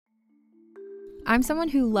I'm someone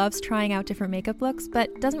who loves trying out different makeup looks,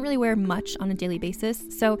 but doesn't really wear much on a daily basis,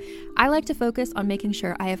 so I like to focus on making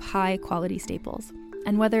sure I have high quality staples.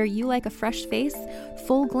 And whether you like a fresh face,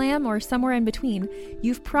 full glam, or somewhere in between,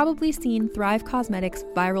 you've probably seen Thrive Causemetics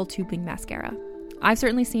Viral Tubing Mascara. I've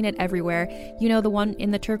certainly seen it everywhere. You know, the one in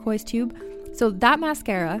the turquoise tube? So that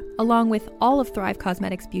mascara, along with all of Thrive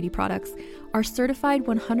Causemetics beauty products, are certified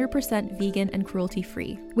 100% vegan and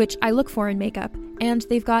cruelty-free, which I look for in makeup, and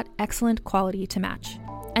they've got excellent quality to match.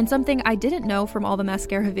 And something I didn't know from all the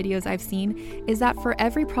mascara videos I've seen is that for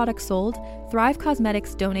every product sold, Thrive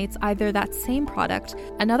Causemetics donates either that same product,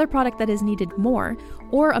 another product that is needed more,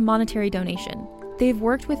 or a monetary donation. They've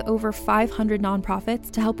worked with over 500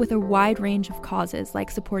 nonprofits to help with a wide range of causes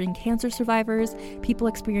like supporting cancer survivors, people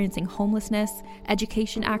experiencing homelessness,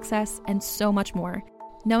 education access, and so much more.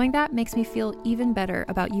 Knowing that makes me feel even better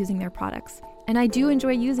about using their products. And I do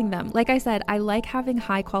enjoy using them. Like I said, I like having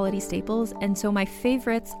high quality staples, and so my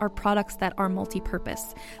favorites are products that are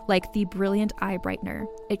multi-purpose, like the Brilliant Eye Brightener.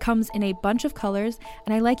 It comes in a bunch of colors,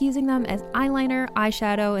 and I like using them as eyeliner,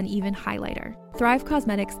 eyeshadow, and even highlighter. Thrive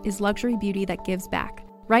Causemetics is luxury beauty that gives back.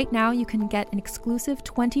 Right now, you can get an exclusive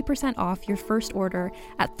 20% off your first order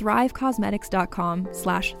at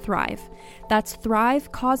thrivecausemetics.com/thrive. That's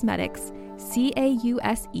Thrive Causemetics,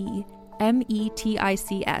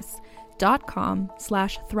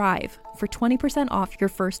 CAUSEMETICS.com/thrive for 20% off your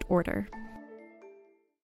first order.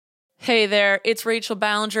 Hey there, it's Rachel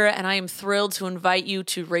Ballinger, and I am thrilled to invite you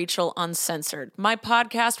to Rachel Uncensored, my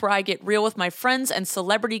podcast where I get real with my friends and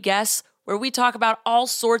celebrity guests, where we talk about all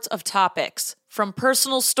sorts of topics. From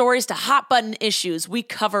personal stories to hot-button issues, we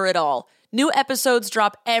cover it all. New episodes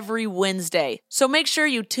drop every Wednesday, so make sure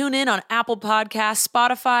you tune in on Apple Podcasts,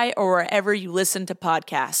 Spotify, or wherever you listen to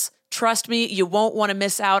podcasts. Trust me, you won't want to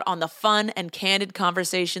miss out on the fun and candid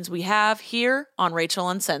conversations we have here on Rachel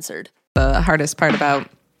Uncensored. The hardest part about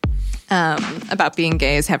being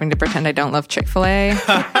gay is having to pretend I don't love Chick-fil-A.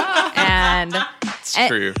 And it's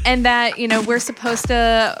true. And that, you know, we're supposed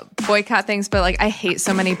to boycott things, but like I hate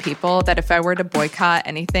so many people that if I were to boycott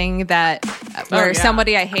anything that where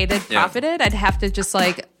somebody I hated profited, I'd have to just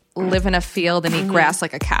like live in a field and eat grass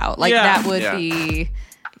like a cow. Like that would be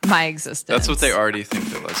my existence. That's what they already think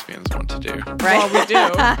that lesbians want to do. Right? Well, we do.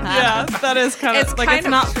 Yeah, that is kind of like it's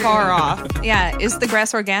not far off. Yeah. Is the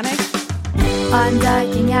grass organic? I'm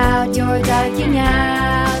dyking out, you're dyking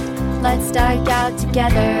out. Let's dyke out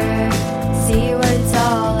together. See what it's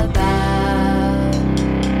all about.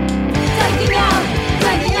 Dyking out,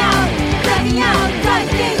 dyking out, dyking out,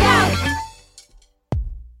 dyking out.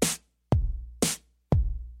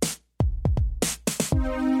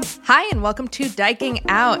 Hi, and welcome to Dyking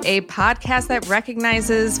Out, a podcast that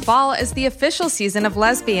recognizes fall as the official season of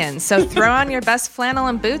lesbians. So throw on your best flannel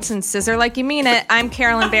and boots and scissor like you mean it. I'm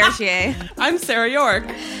Carolyn Bergier. I'm Sarah York.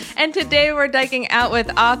 And today we're dyking out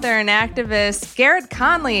with author and activist Garrett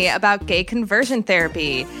Conley about gay conversion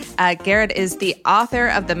therapy. Garrett is the author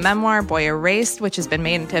of the memoir Boy Erased, which has been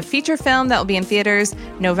made into a feature film that will be in theaters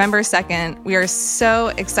November 2nd. We are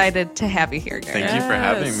so excited to have you here, Garrett. Thank you for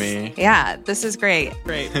having me. Yeah, this is great.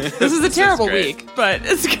 Great. This is a terrible week, but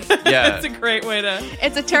it's good. Yeah. It's a great way to.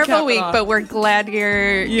 It's a terrible week, but we're glad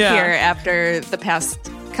you're here after the past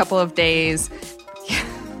couple of days.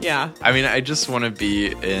 Yeah. I mean, I just want to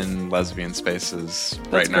be in lesbian space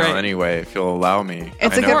right now anyway, if you'll allow me.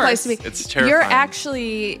 It's a good place to be. It's terrifying. You're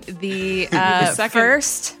actually the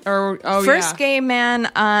first gay man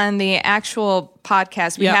on the actual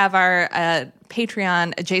podcast. We have our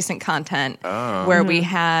Patreon adjacent content where we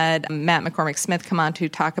had Matt McCormick Smith come on to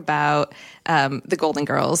talk about the Golden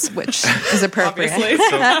Girls, which is appropriate.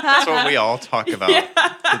 That's what we all talk about.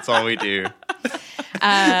 That's all we do.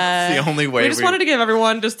 It's the only way we just wanted to give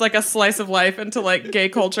everyone just like a slice of life into like gay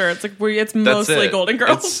culture. It's like it's mostly Golden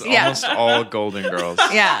Girls. It's almost all Golden Girls.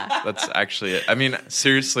 Yeah. That's actually it. I mean,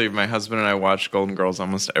 seriously, my husband and I watch Golden Girls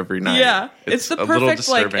almost every night. Yeah. It's the perfect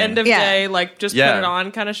like end of day, like just put it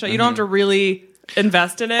on kind of show. You don't have to really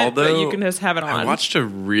invest in it, but you can just have it on. I watched a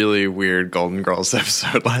really weird Golden Girls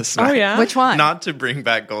episode last night. Oh, yeah? Which one? Not to bring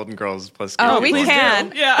back Golden Girls plus Oh, Gay we People.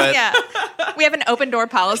 can. Yeah. We have an open door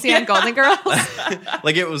policy on Golden Girls.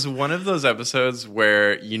 Like, it was one of those episodes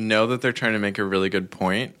where you know that they're trying to make a really good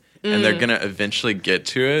point, and they're going to eventually get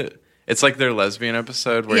to it. It's like their lesbian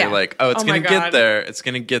episode where you're like, oh, it's going to get there. It's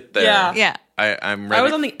going to get there. Yeah. I'm ready. I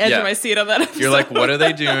was on the edge of my seat on that episode. You're like, what are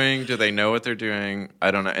they doing? Do they know what they're doing?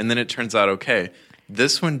 I don't know. And then it turns out okay.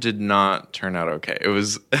 This one did not turn out okay. It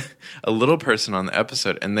was a little person on the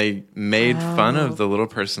episode, and they made fun of the little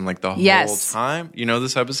person like the whole time. You know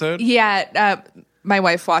this episode? Yeah. my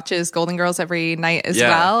wife watches Golden Girls every night as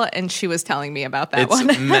well, and she was telling me about that one.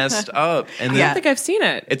 It's messed up. And I don't think I've seen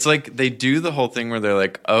it. It's like they do the whole thing where they're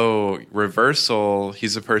like, oh, reversal,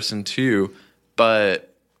 he's a person too,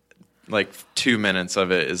 but like 2 minutes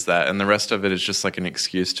of it is that, and the rest of it is just like an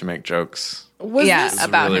excuse to make jokes.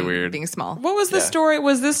 About really him weird. being small. What was the story?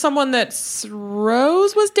 Was this someone that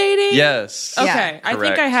Rose was dating? Yes. Okay, Yeah, I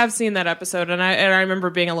think I have seen that episode, and I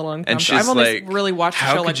remember being a little uncomfortable. And she's I've only really watched the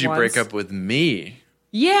show how could you once. break up with me?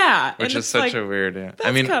 Yeah, which is such a weird. That's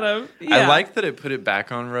I mean, kind of, I like that it put it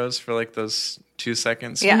back on Rose for like those 2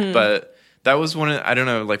 seconds. Yeah, but that was one of, I don't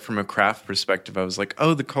know, like from a craft perspective, I was like,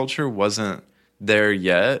 oh, the culture wasn't there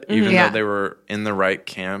yet, even though they were in the right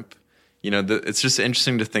camp. You know, it's just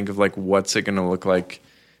interesting to think of like what's it going to look like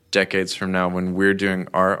decades from now when we're doing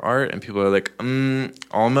our art and people are like,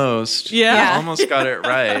 almost. Yeah. Almost got it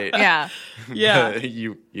right. Yeah.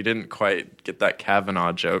 You didn't quite get that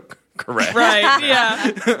Kavanaugh joke correct. Right,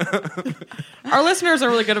 yeah. Our listeners are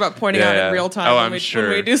really good about pointing out in real time when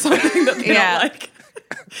we do something that they don't like.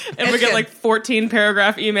 And we get like 14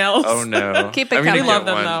 paragraph emails. Oh no. Keep it coming. We love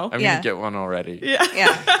them though. I'm going to get one already.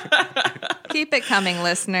 Yeah. Keep it coming,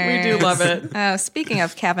 listeners. We do love it. Speaking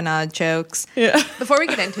of Kavanaugh jokes, before we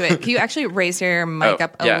get into it, can you actually raise your mic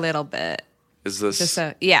up a little bit? Is this just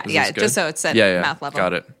so just so it's at mouth level.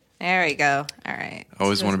 Got it. There we go. All right.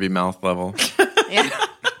 Always want to be mouth level. Yeah.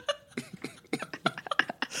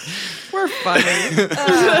 We're funny.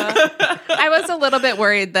 I was a little bit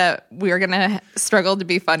worried that we were going to struggle to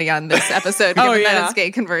be funny on this episode, given that it's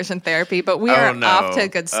gay conversion therapy, but we are off to a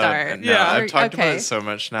good start. I've talked about it so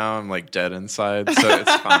much now, I'm like dead inside, so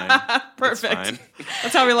it's fine. Perfect. It's fine.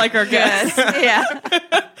 That's how we like our guests. Yeah.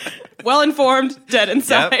 Well-informed, dead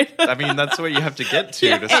inside. Yep. I mean, that's what you have to get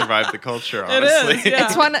to survive the culture, honestly. It is,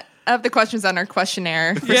 It's one of the questions on our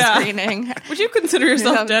questionnaire for screening. Would you consider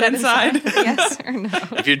yourself dead inside? Yes or no?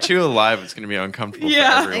 If you're too alive, it's going to be uncomfortable for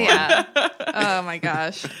everyone. Yeah. Oh, my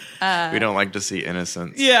gosh. We don't like to see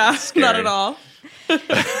innocence. Yeah, not at all.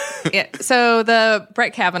 So the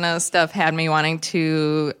Brett Kavanaugh stuff had me wanting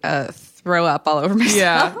to throw up all over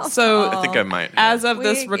myself. Yeah. So I think I might. As of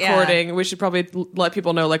this recording, we should probably let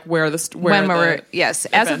people know like where as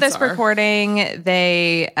of this recording,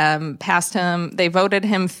 they passed him. They voted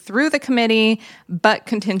him through the committee, but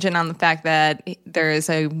contingent on the fact that there is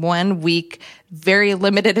a 1 week, very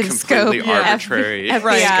limited in scope, arbitrary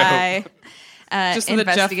FBI. Just so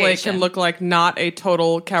that Jeff Flake can look like not a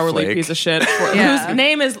total cowardly piece of shit. Whose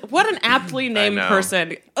name is, what an aptly named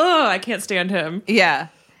person. Ugh, I can't stand him. Yeah.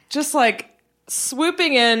 Just like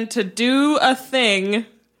swooping in to do a thing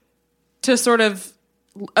to sort of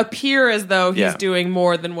appear as though he's doing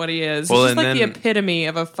more than what he is. Well, he's just like the epitome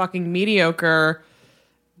of a fucking mediocre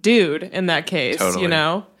dude in that case, you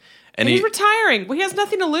know? And he's retiring. Well, he has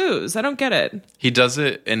nothing to lose. I don't get it. He does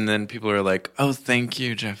it, and then people are like, oh, thank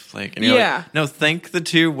you, Jeff Flake. And you're like, no, thank the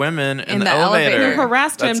two women in the elevator. Who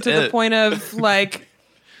harassed him to the point of, like...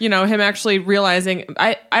 You know, him actually realizing,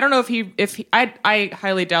 I don't know if I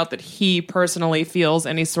highly doubt that he personally feels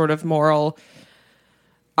any sort of moral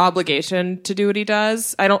obligation to do what he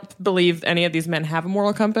does. I don't believe any of these men have a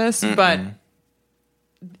moral compass, but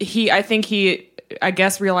I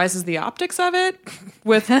guess realizes the optics of it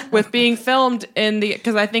with being filmed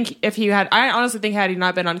because I think I honestly think had he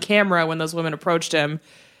not been on camera when those women approached him,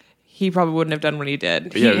 he probably wouldn't have done what he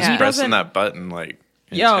did. He was pressing that button like.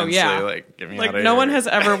 Oh yeah, like, get me like out of no here. one has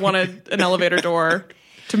ever wanted an elevator door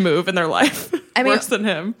to move in their life. I mean, worse than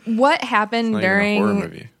him. What happened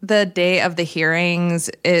during the day of the hearings?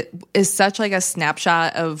 It is such like a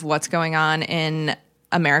snapshot of what's going on in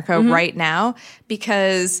America right now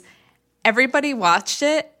because everybody watched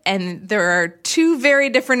it. And there are two very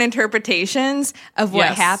different interpretations of what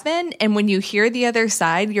happened. And when you hear the other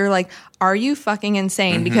side, you're like, are you fucking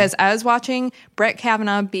insane? Because I was watching Brett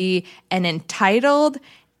Kavanaugh be an entitled,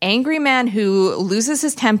 angry man who loses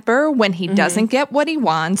his temper when he doesn't get what he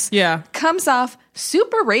wants. Yeah. Comes off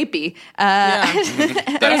super rapey. That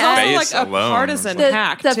face also like a partisan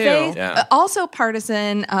hack, too. Face, also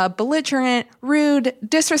partisan, belligerent, rude,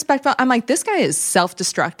 disrespectful. I'm like, this guy is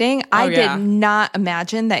self-destructing. I did not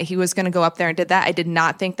imagine that he was going to go up there and did that. I did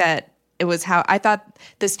not think that it was how I thought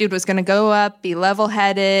this dude was going to go up, be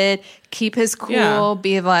level-headed, keep his cool,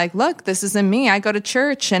 be like, look, this isn't me. I go to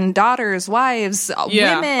church and daughters, wives,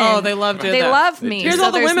 women. Oh, they love doing that. They love me. Here's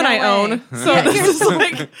all the women I own. So this is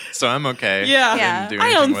like, so I'm okay. Yeah.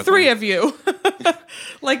 I own 3 of you.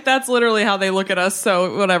 Like that's literally how they look at us.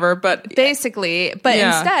 So whatever. But basically,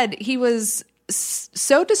 instead he was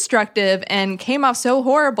so destructive and came off so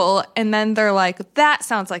horrible, and then they're like, that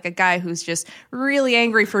sounds like a guy who's just really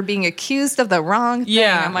angry for being accused of the wrong thing.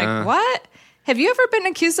 I'm like, what? Have you ever been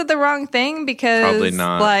accused of the wrong thing? Because probably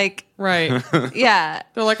not. Like, right. Yeah.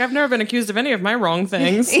 They're like, I've never been accused of any of my wrong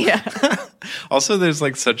things. Yeah. Also, there's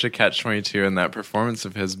like such a catch-22 in that performance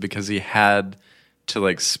of his because he had to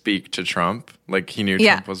like speak to Trump. Like he knew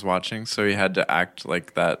Trump was watching, so he had to act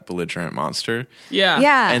like that belligerent monster. Yeah.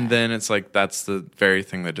 Yeah. And then it's like that's the very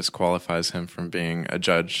thing that disqualifies him from being a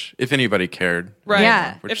judge, if anybody cared. Right.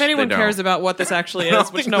 Yeah. If anyone cares about what this actually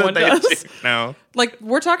is, which no one does. No. Like,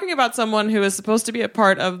 we're talking about someone who is supposed to be a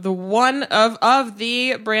part of the one of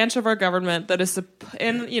the branch of our government that is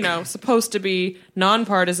supposed to be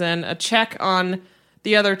nonpartisan, a check on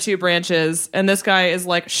the other two branches, and this guy is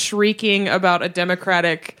like shrieking about a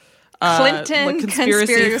Democratic Clinton like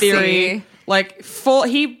conspiracy theory. Like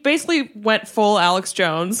he basically went full Alex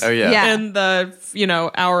Jones. Oh yeah. In the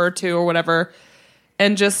hour or two or whatever,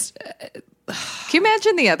 and just. Can you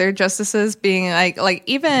imagine the other justices being like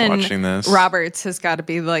even watching this? Roberts has got to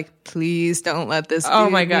be like, please don't let this. Oh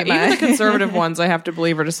my god! Even the conservative ones, I have to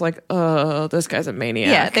believe, are just like, oh, this guy's a maniac.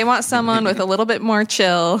 Yeah, they want someone with a little bit more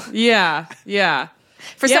chill. Yeah, yeah.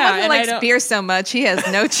 For someone who likes beer so much, he has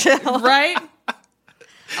no chill. Right?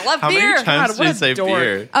 I love How beer. many times did you say dork.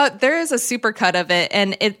 beer? There is a super cut of it,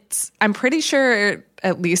 and I'm pretty sure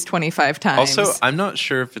at least 25 times. Also, I'm not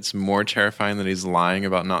sure if it's more terrifying that he's lying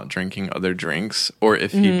about not drinking other drinks or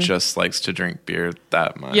if he just likes to drink beer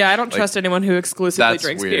that much. Yeah, I don't trust anyone who exclusively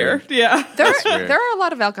drinks weird. beer. Yeah. There are a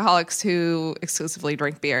lot of alcoholics who exclusively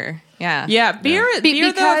drink beer. Yeah. Yeah, beer though,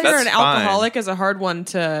 because- if you're an That's alcoholic is a hard one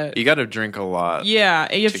to... You got to drink a lot.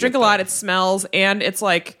 Yeah, you have to drink a get lot, that. it smells, and it's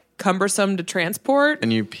like cumbersome to transport.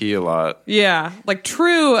 And you pee a lot. Yeah, like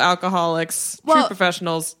true alcoholics, true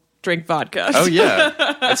professionals drink vodka. Oh yeah.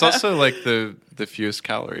 It's also like the fewest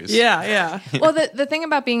calories. Yeah. Well, the thing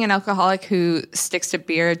about being an alcoholic who sticks to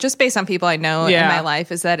beer, just based on people I know in my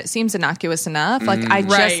life, is that it seems innocuous enough. Like, I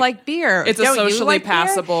just like beer. It's Don't a socially you like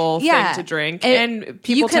passable beer? thing to drink. And And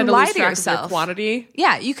people can tend to lie lose to track of their yourself. quantity.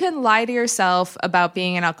 Yeah, you can lie to yourself about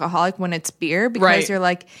being an alcoholic when it's beer because Right. you're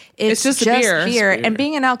like, it's just just beer. beer. It's beer. And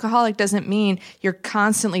being an alcoholic doesn't mean you're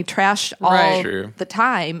constantly trashed all Right. True. the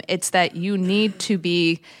time. It's that you need to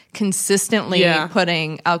be consistently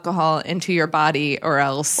putting alcohol into your body or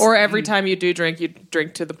else. Or every time you do drink, you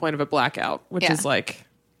drink to the point of a blackout, which is like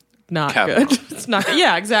not Capital. good. It's not good.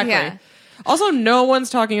 Yeah, exactly. Yeah. Also, no one's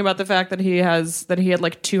talking about the fact that he had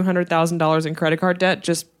like $200,000 in credit card debt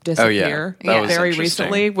just disappear That was very interesting.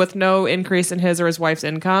 recently with no increase in his or his wife's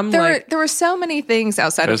income. There were so many things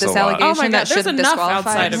outside of There's this a lot. allegation Oh my god, that there's should enough disqualify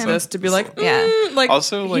outside him. of this to be like, Yeah. like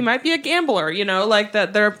Also, he like- might be a gambler, like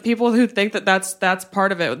that there are people who think that that's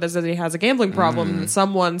part of it, that he has a gambling problem and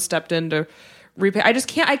someone stepped in to repay.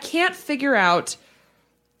 I can't figure out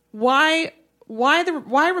why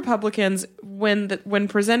Republicans, when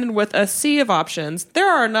presented with a sea of options, there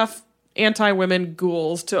are enough anti-women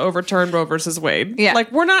ghouls to overturn Roe versus Wade. Yeah.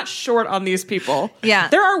 Like, we're not short on these people. Yeah.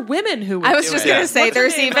 There are women who would I was do just it. going to say, What's her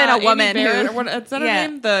there's name? even a Amy woman Barrett, who... or what, is that her Yeah.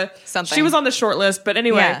 name? Something. She was on the short list, but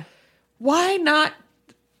anyway, Yeah. why not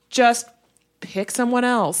just pick someone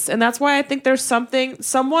else? And that's why I think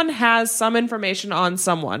someone has some information on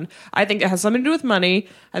someone. I think it has something to do with money.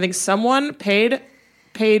 I think someone paid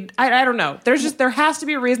I don't know. There has to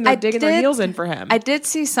be a reason they're digging their heels in for him. I did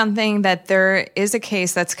see something that there is a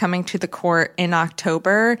case that's coming to the court in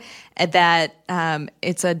October that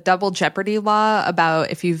it's a double jeopardy law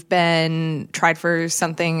about if you've been tried for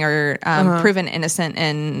something or proven innocent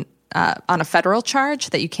in on a federal charge,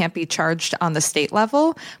 that you can't be charged on the state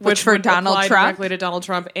level, which for would Donald apply Trump directly to Donald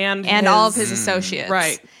Trump and all of his associates.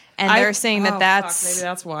 right. And they're saying that's maybe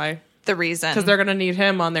that's why, the reason. because they're going to need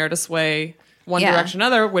him on there to sway one Yeah. direction or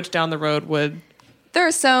another, which down the road would. There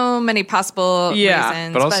are so many possible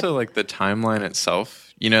reasons. But also like the timeline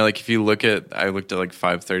itself, like if you look at, I looked at like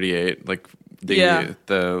 538, like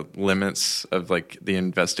the limits of like the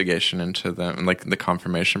investigation into them and like the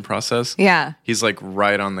confirmation process. Yeah. He's like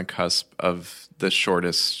right on the cusp of the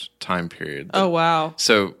shortest time period. Oh wow!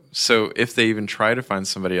 So if they even try to find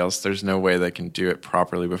somebody else, there's no way they can do it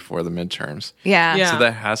properly before the midterms. Yeah. So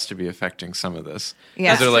that has to be affecting some of this.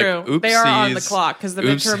 Yeah. They're That's like, true. oopsies. They are on the clock, 'cause the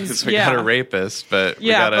midterms- Oopsies, we yeah. got a rapist, but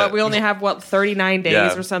But we only have 39 days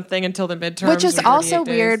Yeah. or something until the midterms, Which is or 38 also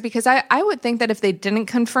days. weird because I would think that if they didn't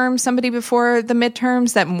confirm somebody before the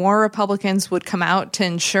midterms, that more Republicans would come out to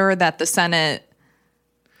ensure that the Senate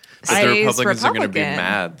But the stays Republicans are going to be Republican.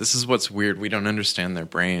 mad. This is what's weird. We don't understand their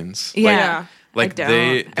brains. Yeah. Like I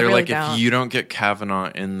they're don't. I really like, don't. if you don't get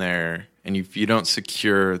Kavanaugh in there and if you don't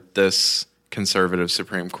secure this conservative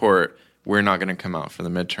Supreme Court, we're not going to come out for the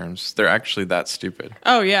midterms. They're actually that stupid.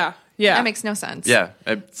 Oh yeah. Yeah. That makes no sense. Yeah.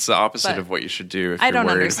 It's the opposite of what you should do if I don't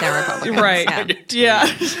worried. understand Republicans. Right.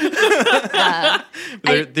 Yeah.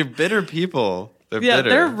 They're bitter people. They're bitter.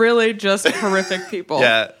 They're really just horrific people.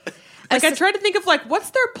 Yeah. Like, I tried to think of, like, what's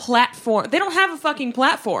their platform? They don't have a fucking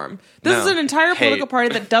platform. This is an entire political party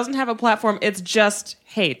that doesn't have a platform. It's just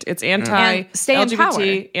hate. It's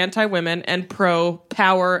anti-LGBT, anti-women, and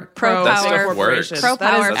pro-power, pro-corporations.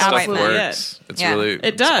 Pro-power, that stuff works. It's really,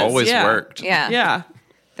 it does. It's always worked. Yeah.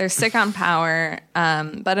 They're sick on power,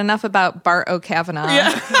 but enough about Bart O'Kavanaugh.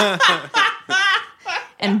 Yeah.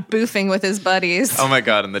 And boofing with his buddies. Oh, my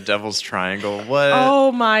God, and the Devil's Triangle. What?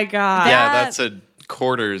 Oh, my God. Yeah, that's a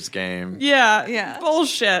quarters game. Yeah.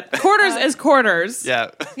 Bullshit. Quarters is quarters.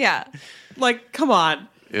 Yeah. Like, come on.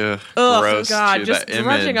 Ugh, gross. God, just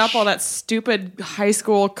dredging up all that stupid high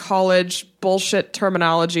school, college bullshit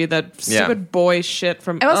terminology, that stupid boy shit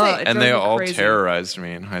from. And they all terrorized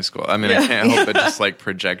me in high school. I mean, I can't help but just like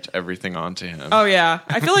project everything onto him. Oh yeah,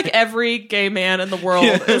 I feel like every gay man in the world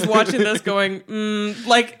is watching this, going,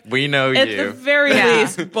 like, we know at you. At the very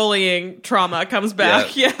least, bullying trauma comes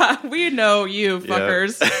back. Yeah, we know you,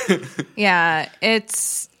 fuckers. Yeah,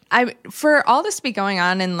 it's. For all this to be going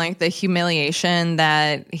on and like the humiliation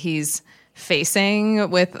that he's facing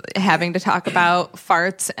with having to talk about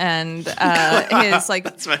farts and his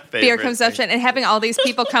like beer consumption and having all these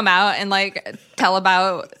people come out and like tell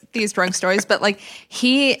about these drunk stories, but like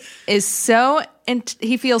he is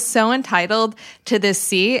he feels so entitled to this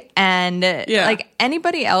seat, and like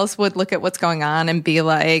anybody else would look at what's going on and be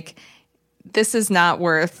like, this is not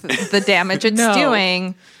worth the damage it's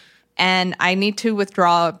doing. And I need to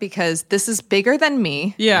withdraw because this is bigger than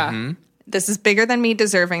me. Yeah. Mm-hmm. This is bigger than me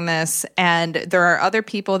deserving this. And there are other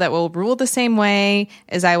people that will rule the same way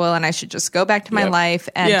as I will. And I should just go back to my life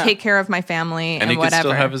and take care of my family and whatever. And he could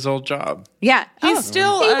still have his old job. Yeah. He would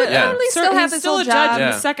totally still have his old job. In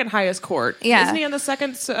the second highest court. Yeah. Isn't he in the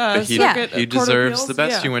second circuit? He deserves the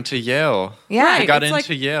best. He went to Yale. Yeah. He got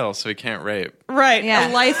into Yale, so he can't rape. Right. Yeah.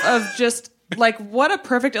 A life of just... Like, what a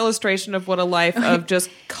perfect illustration of what a life of just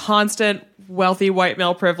constant wealthy white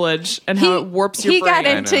male privilege and how it warps your brain. He got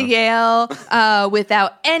into Yale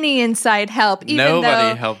without any inside help, even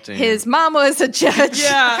Nobody helped him. His mom was a judge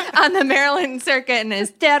on the Maryland circuit and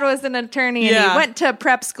his dad was an attorney and he went to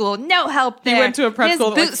prep school. No help there. He went to a prep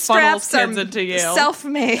school that like, funnels kids into Yale.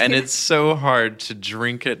 Self-made. And it's so hard to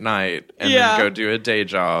drink at night and then go do a day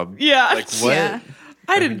job. Yeah. Like, what? Yeah.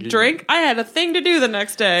 I didn't drink. I had a thing to do the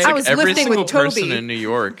next day. I was lifting with Toby. Every single person in New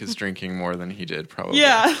York is drinking more than he did, probably.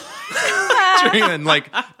 Yeah. And like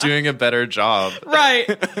doing a better job. Right.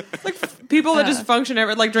 Like people that just function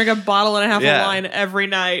like drink a bottle and a half of wine every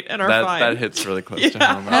night and are fine. That hits really close to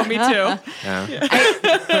home. Oh, me too.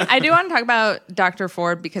 Yeah. I do want to talk about Dr.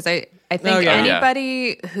 Ford because I think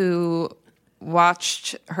anybody who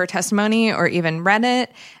watched her testimony or even read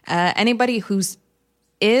it, anybody who's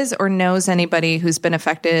is or knows anybody who's been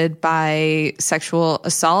affected by sexual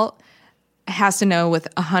assault has to know with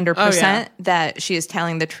 100% that she is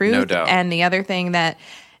telling the truth. No doubt. And the other thing that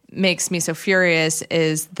makes me so furious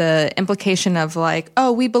is the implication of like,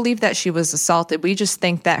 oh, we believe that she was assaulted. We just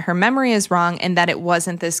think that her memory is wrong and that it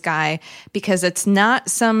wasn't this guy, because it's not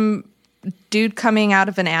some dude coming out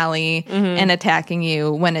of an alley and attacking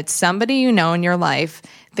you. When it's somebody you know in your life,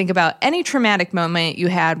 think about any traumatic moment you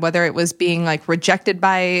had, whether it was being like rejected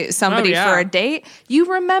by somebody for a date, you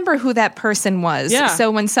remember who that person was. Yeah.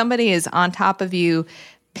 So when somebody is on top of you,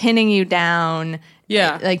 pinning you down,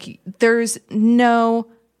 like there's no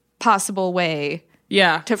possible way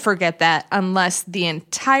to forget that unless the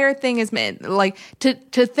entire thing is made. Like to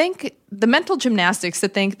think the mental gymnastics to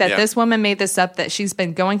think that this woman made this up, that she's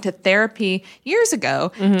been going to therapy years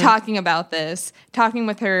ago, talking about this, talking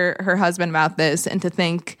with her husband about this, and to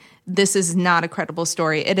think this is not a credible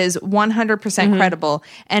story. It is 100% credible.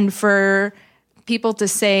 And for people to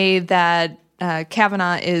say that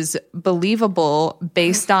Kavanaugh is believable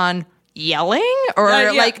based on yelling or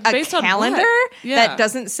like a calendar that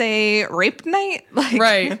doesn't say rape night, like,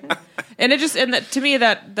 right? And to me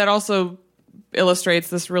that also illustrates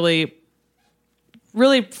this really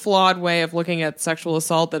flawed way of looking at sexual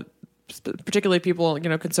assault that particularly people,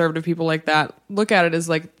 conservative people like that look at it as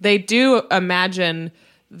like they do imagine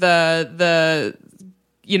the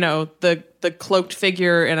cloaked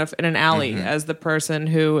figure in an alley as the person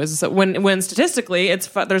who is, when statistically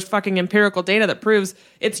there's fucking empirical data that proves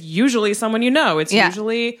it's usually someone it's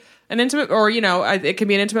usually an intimate, or it can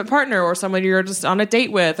be an intimate partner or someone you're just on a date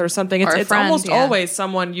with or something. It's friend, almost always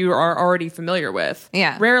someone you are already familiar with.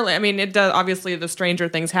 Rarely, I mean, it does, obviously the stranger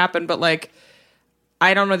things happen, but like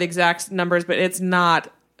I don't know the exact numbers, but it's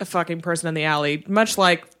not a fucking person in the alley, much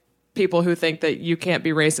like people who think that you can't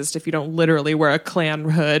be racist if you don't literally wear a Klan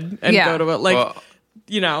hood and go to it.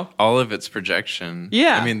 All of it's projection.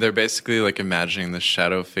 Yeah. I mean, they're basically like imagining the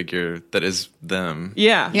shadow figure that is them.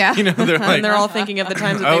 Yeah. Yeah. They're like, and they're all thinking of the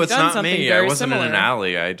times that they've done something very similar. I wasn't in an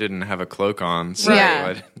alley. I didn't have a cloak on, so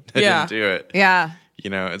I didn't do it. Yeah.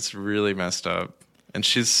 It's really messed up. And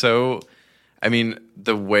she's so, I mean,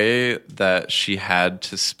 the way that she had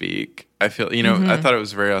to speak, I feel, I thought it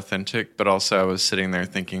was very authentic, but also I was sitting there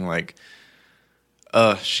thinking like,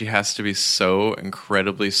 she has to be so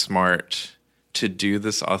incredibly smart to do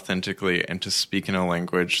this authentically and to speak in a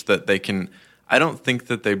language that they can. I don't think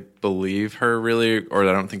that they believe her really, or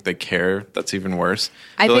I don't think they care. That's even worse.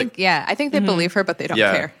 I think they believe her, but they don't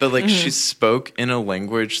care. But she spoke in a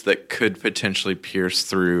language that could potentially pierce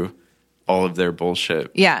through all of their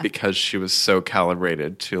bullshit. Yeah. Because she was so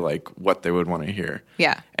calibrated to like what they would want to hear.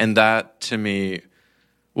 Yeah. And that to me,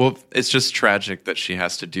 well, it's just tragic that she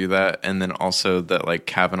has to do that. And then also that like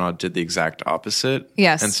Kavanaugh did the exact opposite.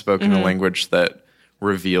 Yes. And spoke in a language that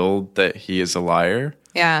revealed that he is a liar.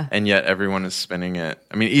 Yeah. And yet everyone is spinning it.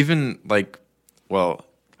 I mean, even like, well,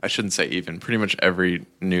 I shouldn't say even. Pretty much every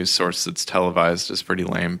news source that's televised is pretty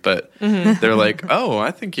lame. But they're like, oh,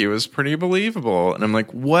 I think he was pretty believable. And I'm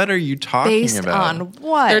like, what are you talking Based about? on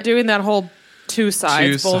what? They're doing that whole two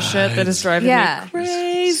sides bullshit that is driving me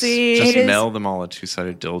crazy. Just mail them all a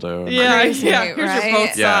two-sided dildo. Here's your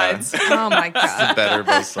both sides. Oh my god, the better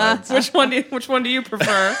both sides. Which one do you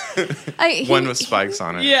prefer? One with spikes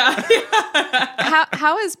on it. Yeah.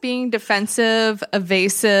 How is being defensive,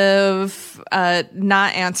 evasive,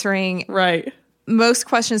 not answering most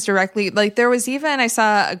questions directly? Like there was even I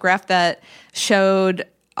saw a graph that showed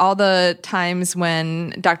all the times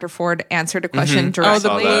when Dr. Ford answered a question directly.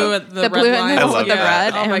 Oh, the blue and the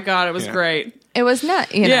red. Oh my god, it was great. It was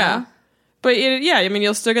not, you know. But I mean,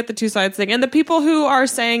 you'll still get the two sides thing, and the people who are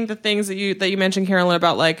saying the things that you mentioned, Carolyn,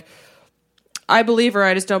 about like, I believe her,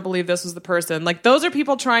 I just don't believe this was the person. Like those are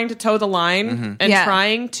people trying to toe the line and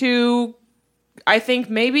trying to, I think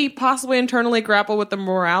maybe possibly internally grapple with the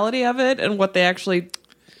morality of it and what they actually.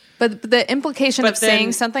 But the implication of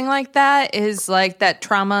saying something like that is like that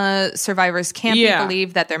trauma survivors can't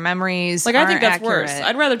believe that their memories like aren't I think that's accurate. Worse.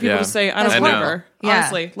 I'd rather people just say I don't believe her.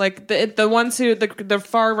 Honestly, like the ones who the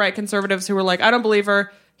far right conservatives who were like I don't believe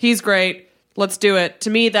her. He's great. Let's do it.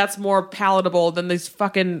 To me, that's more palatable than these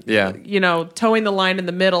fucking towing the line in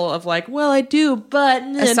the middle of like, well, I do, but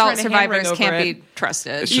assault survivors can't be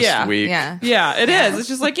trusted. It's just weak. Yeah, it is. It's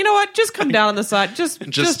just like you know what? Just come down on the side. Just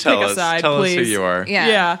tell pick us. a side, tell please. us who you are.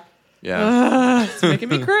 Yeah. It's making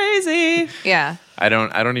me crazy. Yeah. I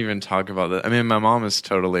don't even talk about that. I mean, my mom is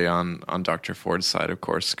totally on Dr. Ford's side, of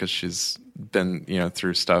course, because she's been,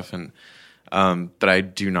 through stuff. And but I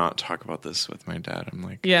do not talk about this with my dad. I'm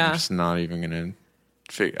like, I'm just not even going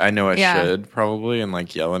to I know I should probably and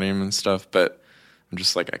like yell at him and stuff, but I'm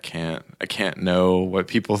just like, I can't know what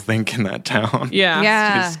people think in that town.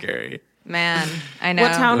 Yeah. It's too scary. Man, I know.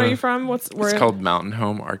 What town are you from? It's called Mountain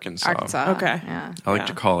Home, Arkansas. Okay. Yeah. I like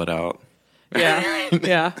to call it out. Yeah.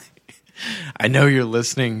 Yeah. I know you're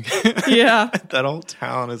listening. Yeah. That whole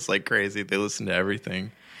town is like crazy. They listen to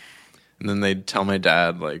everything. And then they'd tell my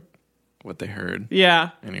dad like what they heard.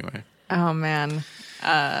 Yeah. Anyway. Oh man.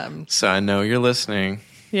 So I know you're listening.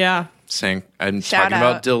 Yeah. Saying I'm talking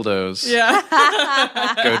about dildos.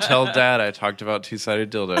 Yeah. Go tell dad I talked about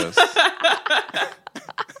two-sided dildos.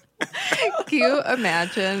 Can you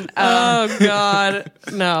imagine? Oh God,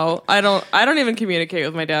 no! I don't even communicate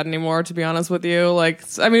with my dad anymore. To be honest with you, like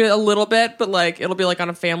I mean a little bit, but like it'll be like on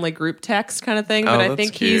a family group text kind of thing. But I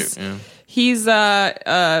think cute. he's one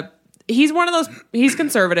of those. He's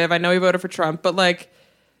conservative. I know he voted for Trump, but like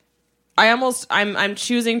I'm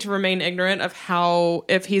choosing to remain ignorant of how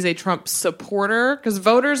if he's a Trump supporter because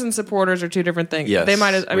voters and supporters are two different things. Yes, they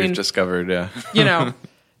might. We've discovered. Yeah,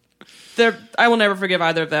 I will never forgive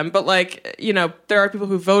either of them, but like, there are people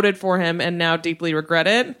who voted for him and now deeply regret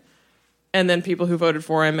it. And then people who voted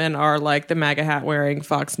for him and are like the MAGA hat wearing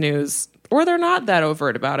Fox News, or they're not that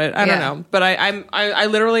overt about it. I don't know. But I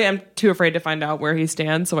literally am too afraid to find out where he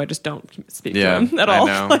stands. So I just don't speak to him at all.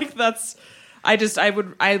 Like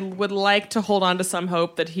I would like to hold on to some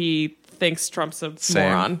hope that he thinks Trump's a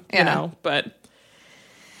moron, but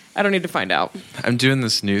I don't need to find out. I'm doing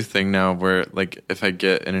this new thing now where, like, if I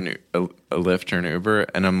get in a Lyft or an Uber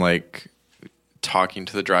and I'm, like, talking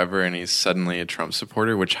to the driver and he's suddenly a Trump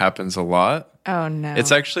supporter, which happens a lot. Oh, no.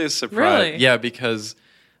 It's actually a surprise. Really? Yeah, because,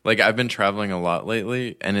 like, I've been traveling a lot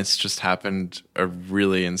lately and it's just happened a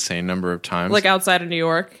really insane number of times. Like outside of New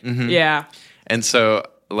York? Mm-hmm. Yeah. And so,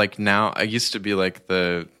 like, now I used to be, like,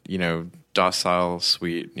 the, docile,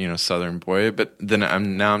 sweet, Southern boy. But then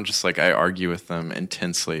I'm just like, I argue with them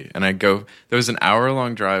intensely. And there was an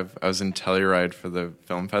hour-long drive. I was in Telluride for the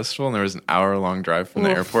film festival, and there was an hour-long drive from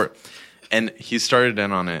the airport. And he started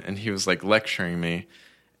in on it, and he was like lecturing me.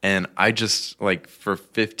 And I just like for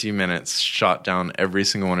 50 minutes shot down every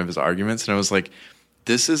single one of his arguments. And I was like,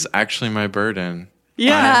 this is actually my burden.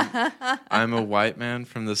 Yeah. I'm a white man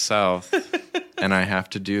from the South, and I have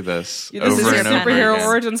to do this. This is your superhero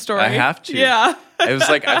origin story. I have to. Yeah. It was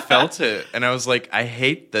like, I felt it, and I was like, I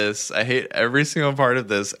hate this. I hate every single part of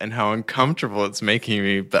this and how uncomfortable it's making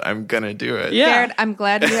me, but I'm going to do it. Yeah. Garrett, I'm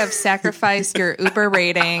glad you have sacrificed your Uber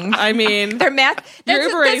rating. I mean, your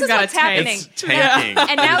Uber rating's got to tank. It's tanking.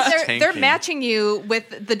 And now they're matching you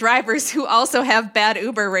with the drivers who also have bad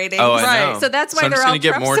Uber ratings. Oh, I know. So that's why they're all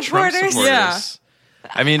Trump supporters. Yeah.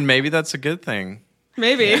 I mean, maybe that's a good thing.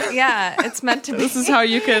 Maybe. Yeah, it's meant to be. This is how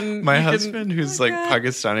you can... My husband, who's like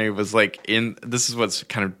Pakistani, was like this is what's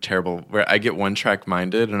kind of terrible, where I get one-track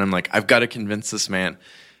minded, and I'm like, I've got to convince this man.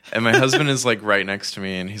 And my husband is like right next to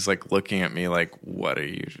me, and he's like looking at me like,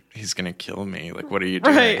 he's going to kill me. Like, what are you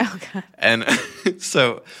doing? Right. Oh, God. And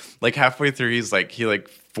so like halfway through, he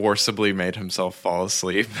forcibly made himself fall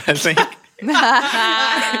asleep, I think.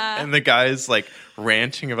 And the guy's like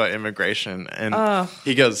ranting about immigration, and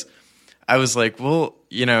he goes, I was like, well,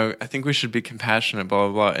 I think we should be compassionate, blah,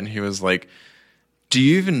 blah, blah. And he was like, do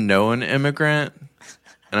you even know an immigrant?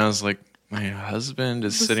 And I was like, my husband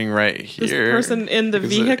is sitting right here. This person in the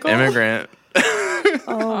vehicle? Immigrant.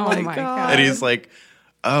 Oh my God. And he's like,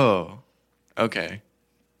 oh, okay.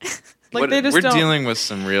 Like we're dealing with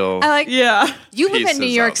some real. You live in New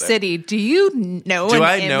York City. Do you know? Do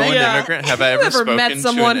I know an immigrant? Have I ever spoken met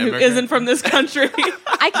someone to an who isn't from this country?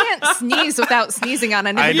 I can't sneeze without sneezing on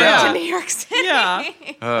an immigrant in New York City.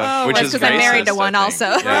 Yeah, which is because I'm married to one also.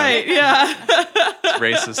 Yeah. Right? Yeah. It's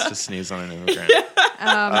racist to sneeze on an immigrant.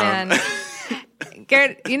 Oh man.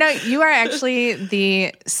 Garrett, you are actually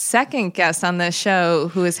the second guest on this show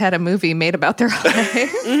who has had a movie made about their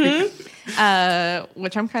life.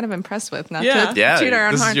 Which I'm kind of impressed with. Not to toot our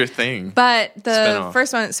own this horn. is your thing. But the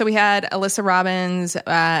first one, so we had Alyssa Robbins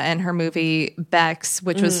and her movie Bex,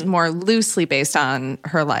 which was more loosely based on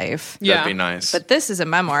her life. Yeah. That'd be nice. But this is a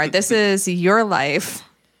memoir. This is your life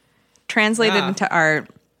translated into art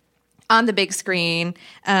on the big screen.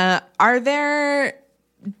 Are there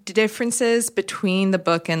differences between the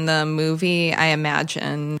book and the movie, I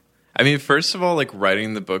imagine? I mean, first of all, like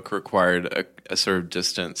writing the book required a sort of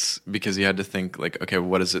distance because you had to think like, okay,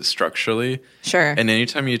 what is it structurally? Sure. And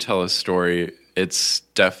anytime you tell a story, it's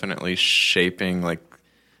definitely shaping like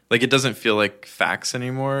it doesn't feel like facts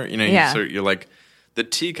anymore. You're like, the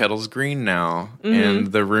tea kettle's green now, and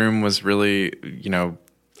the room was really,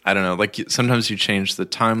 I don't know. Like sometimes you change the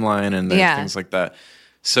timeline and things like that.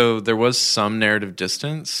 So there was some narrative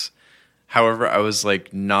distance. However, I was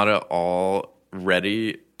like not at all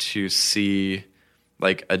ready to see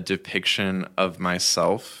like a depiction of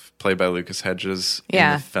myself played by Lucas Hedges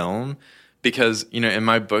in the film, because in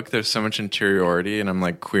my book there's so much interiority, and I'm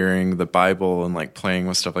like queering the Bible and like playing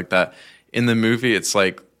with stuff like that. In the movie, it's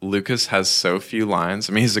like Lucas has so few lines.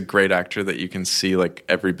 I mean, he's a great actor that you can see like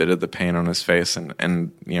every bit of the pain on his face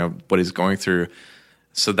and what he's going through.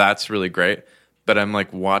 So that's really great. But I'm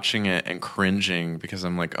like watching it and cringing because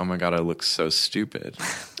I'm like, oh my God, I look so stupid.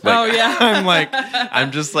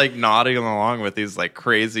 I'm just like nodding along with these like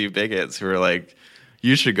crazy bigots who are like,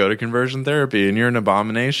 you should go to conversion therapy and you're an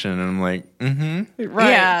abomination. And I'm like, right.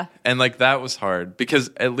 Yeah. And like that was hard because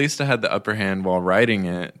at least I had the upper hand while writing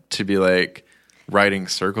it to be like writing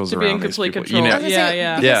circles around these people. Control.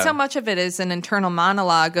 Because so much of it is an internal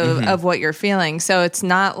monologue of what you're feeling. So it's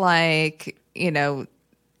not like,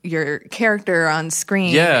 your character on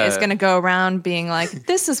screen is going to go around being like,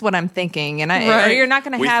 this is what I'm thinking. And or you're not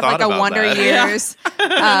going to have like a Wonder Years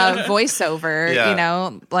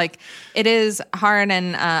voiceover, like it is hard.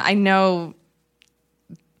 And I know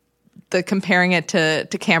the comparing it to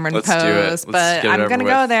Cameron Post, but I'm going to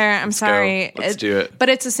go there. I'm sorry. Let's do it. But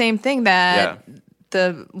it's the same thing that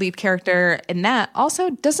the lead character in that also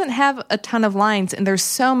doesn't have a ton of lines. And there's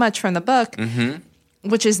so much from the book,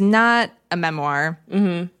 which is not a memoir,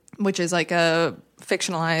 which is like a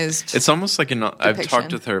fictionalized. It's almost like I've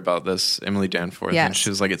talked with her about this, Emily Danforth, and she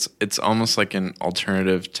was like, it's almost like an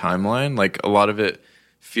alternative timeline. Like a lot of it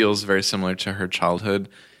feels very similar to her childhood.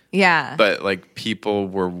 Yeah. But like people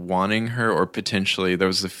were wanting her, or potentially there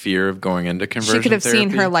was the fear of going into conversion therapy. She could have seen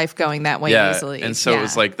her life going that way easily. And so it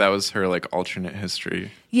was like that was her like alternate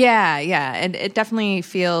history. Yeah. And it definitely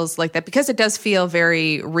feels like that because it does feel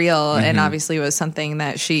very real, and obviously it was something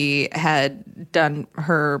that she had done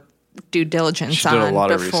her due diligence on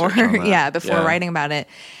before writing about it.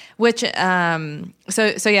 Which,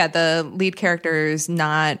 the lead character is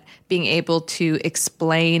not being able to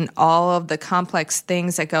explain all of the complex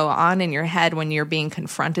things that go on in your head when you're being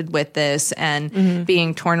confronted with this and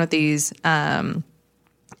being torn with these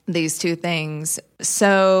two things.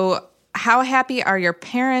 So how happy are your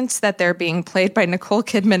parents that they're being played by Nicole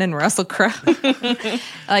Kidman and Russell Crowe?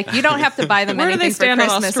 Like, you don't have to buy them anything for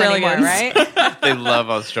Christmas anymore, right? They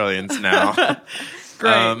love Australians now.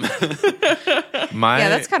 Great.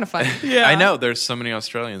 That's kind of fun. Yeah. I know, there's so many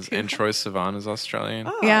Australians, and Troye Sivan is Australian.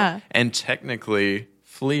 Oh. Yeah. And technically,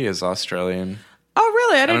 Flea is Australian. Oh,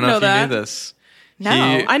 really? I didn't know that. I don't know if you knew this. No.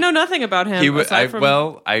 I know nothing about him.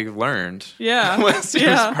 I learned. Yeah. Once he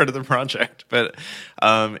was part of the project. But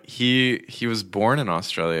he was born in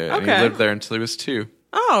Australia, and he lived there until he was 2.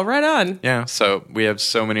 Oh, right on. Yeah, so we have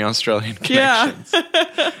so many Australian connections.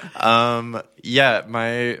 Yeah.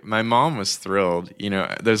 My mom was thrilled. You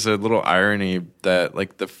know, there's a little irony that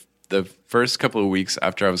like the first couple of weeks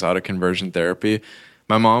after I was out of conversion therapy,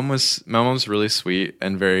 my mom's really sweet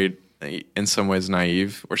and very, in some ways,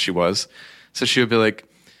 naive, or she was. So she would be like,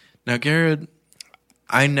 "Now, Garrett,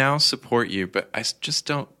 I now support you, but I just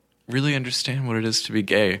don't really understand what it is to be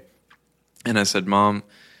gay." And I said, "Mom,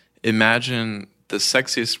 imagine the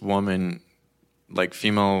sexiest woman, like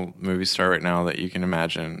female movie star right now that you can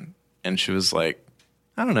imagine." And she was like,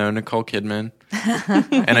 "I don't know, Nicole Kidman."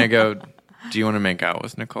 And I go, "Do you want to make out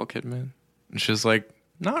with Nicole Kidman?" And she was like,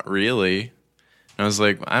 "Not really." And I was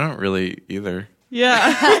like, "I don't really either." Yeah.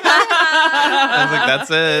 I was like,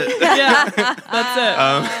 "That's it." Yeah,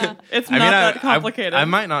 that's it. It's not that complicated. I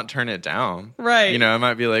might not turn it down. Right. You know, I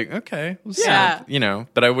might be like, "Okay." You know,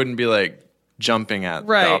 but I wouldn't be like jumping at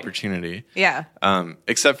the opportunity. Yeah.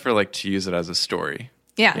 Except for like to use it as a story.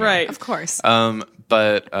 Yeah. You know? Right. Of course.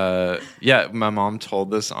 But my mom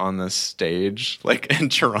told this on the stage, like in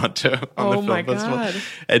Toronto on the film festival. God.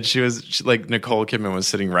 And she like Nicole Kidman was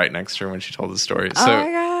sitting right next to her when she told the story.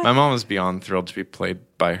 So my mom was beyond thrilled to be played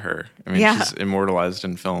by her. I mean, she's immortalized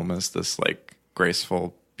in film as this like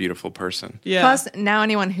graceful, beautiful person. Yeah. Plus, now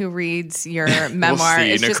anyone who reads your memoir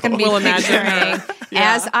is just going to be picturing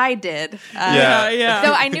as I did. So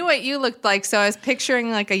I knew what you looked like, so I was picturing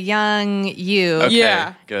like a young you. Okay,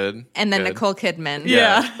 yeah. Good. And then Nicole Kidman.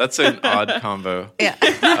 Yeah. That's an odd combo.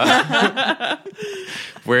 Yeah.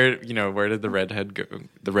 Where did the red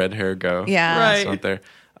hair go? Yeah. Right. It's not there.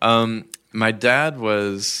 My dad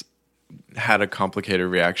had a complicated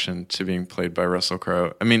reaction to being played by Russell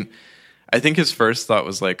Crowe. I mean, I think his first thought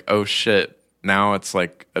was like, "Oh shit, now it's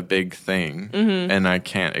like a big thing, and I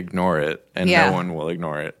can't ignore it, and no one will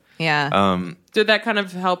ignore it." Yeah. Did that kind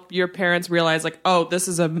of help your parents realize, like, "Oh, this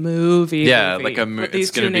is a movie"? Yeah, like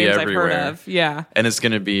it's going to be everywhere. I've heard of. Yeah, and it's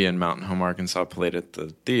going to be in Mountain Home, Arkansas, played at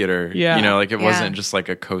the theater. Yeah, you know, like it wasn't just like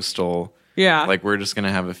a coastal. Yeah, like we're just going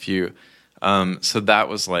to have a few. So that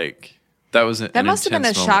was like that must have been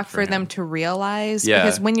a shock for them to realize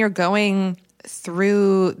because when you're going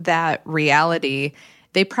through that reality,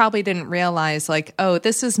 they probably didn't realize like, oh,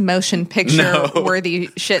 this is motion picture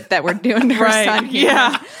worthy shit that we're doing to our son here.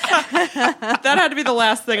 Yeah. That had to be the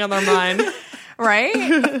last thing on their mind. Right?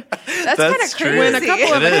 That's kind of crazy. When a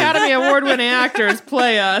couple of Academy Award winning actors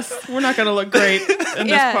play us, we're not going to look great in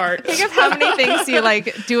this part. Think of how many things you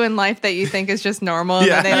like do in life that you think is just normal, and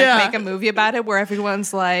then they make a movie about it where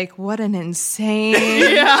everyone's like, "What an insane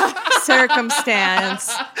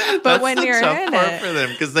circumstance!" But that's when the you're tough in part it, for them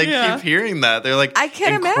because they keep hearing that they're like, "I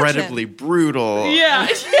can't incredibly brutal." Yeah.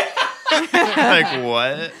 Like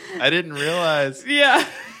what? I didn't realize. Yeah.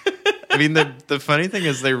 I mean, the funny thing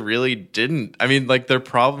is they really didn't. I mean, like, their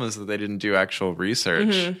problem is that they didn't do actual research.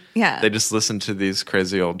 Mm-hmm. Yeah. They just listened to these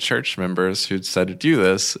crazy old church members who said to do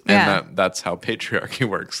this, and that's how patriarchy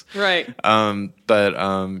works. Right. I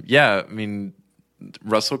mean,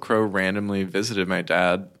 Russell Crowe randomly visited my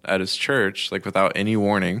dad at his church, like, without any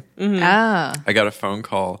warning. Mm-hmm. Ah. I got a phone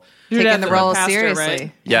call. Taking the role seriously.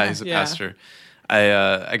 Right? Yeah, he's a pastor.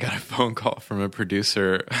 I got a phone call from a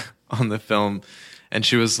producer on the film, and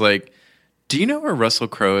she was like, "Do you know where Russell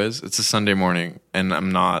Crowe is?" It's a Sunday morning, and I'm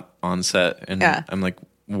not on set. And I'm like,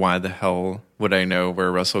 "Why the hell would I know where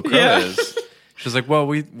Russell Crowe is?" She's like, "Well,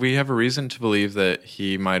 we have a reason to believe that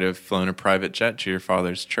he might have flown a private jet to your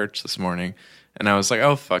father's church this morning." And I was like,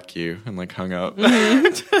 "Oh, fuck you," and like hung up.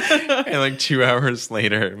 And like 2 hours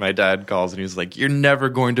later, my dad calls and he's like, "You're never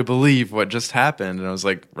going to believe what just happened." And I was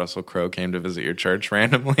like, "Russell Crowe came to visit your church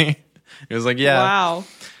randomly?" He was like, "Yeah." Wow.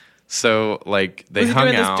 So like they was hung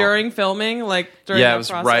he doing out this during filming, like during it was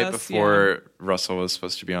process? right before Russell was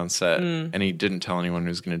supposed to be on set, and he didn't tell anyone who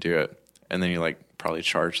was going to do it. And then he like probably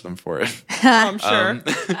charge them for it. I'm sure.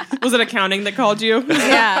 Was it accounting that called you?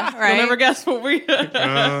 Yeah, right. You'll never guess what we...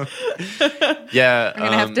 Yeah. You're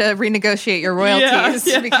going to have to renegotiate your royalties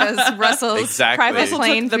because Russell's private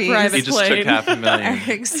plane fees. He just took $500,000.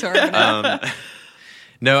 Are exorbitant.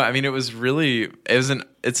 No, I mean,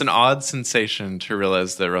 it's an odd sensation to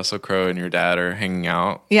realize that Russell Crowe and your dad are hanging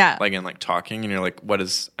out. Yeah. Like, and like talking, and you're like,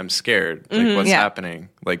 I'm scared. Like, what's happening?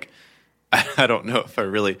 Like, I don't know if I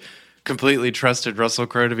really completely trusted Russell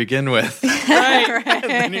Crowe to begin with. Right. And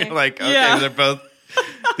then you're like, okay, they're both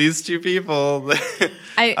these two people.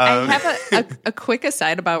 I have a quick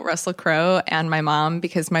aside about Russell Crowe and my mom,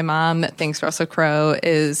 because my mom thinks Russell Crowe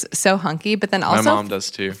is so hunky, but then also my mom does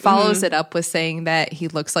too. Follows it up with saying that he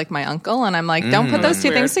looks like my uncle, and I'm like, don't put those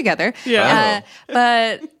two things together. Yeah.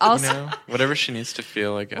 But also, whatever she needs to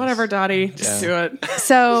feel, I guess. Whatever, Dottie, just do it.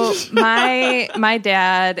 So my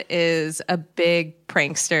dad is a big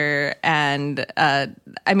prankster, and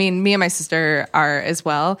I mean, me and my sister are as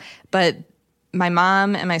well, but my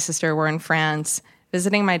mom and my sister were in France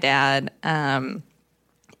visiting my dad, and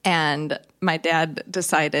my dad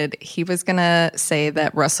decided he was going to say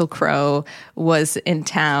that Russell Crowe was in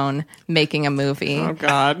town making a movie. Oh,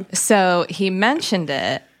 God. So he mentioned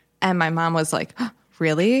it, and my mom was like,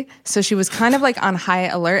 really? So she was kind of like on high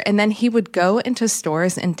alert, and then he would go into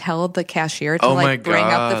stores and tell the cashier to bring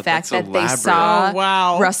up the fact that elaborate. they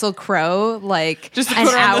saw Russell Crowe just to an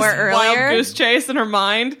put her on hour this earlier. Wild goose chase in her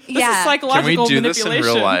mind. This is psychological Can we do manipulation. this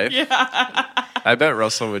in real life? Yeah. I bet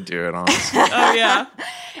Russell would do it, honestly. Oh yeah.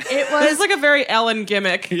 It's like a very Ellen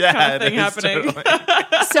gimmick kind of thing happening. Totally.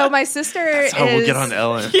 So my sister That's how we'll get on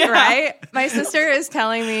Ellen. Yeah. Right? My sister is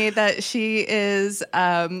telling me that she is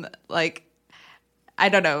like, I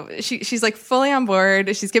don't know. She's like fully on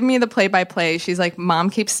board. She's giving me the play-by-play. She's like, Mom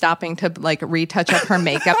keeps stopping to like retouch up her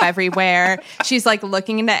makeup everywhere. She's like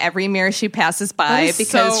looking into every mirror she passes by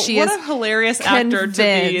because she is what a hilarious actor to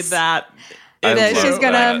be that she's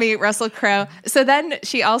gonna meet Russell Crowe. So then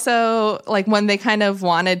she also, like, when they kind of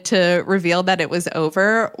wanted to reveal that it was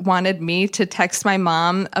over, wanted me to text my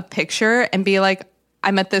mom a picture and be like,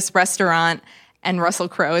 I'm at this restaurant and Russell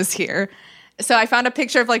Crowe is here. So I found a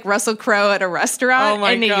picture of like Russell Crowe at a restaurant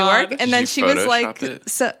in New York, and then she was like,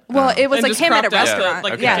 it was like him at a restaurant,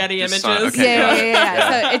 like Getty Images. Yeah.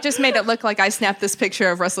 So it just made it look like I snapped this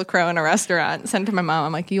picture of Russell Crowe in a restaurant, sent it to my mom.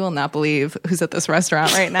 I'm like, you will not believe who's at this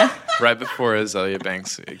restaurant right now. Right before Azalea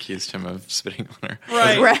Banks accused him of spitting on her.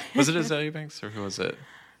 Right. Was it Azalea Banks or who was it?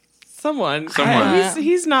 Someone.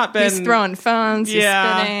 He's not been. He's throwing phones. He's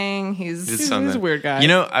spitting. He's a weird guy. You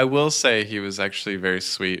know, I will say he was actually very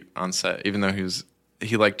sweet on set, even though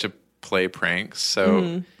he liked to play pranks.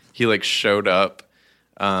 So he like showed up.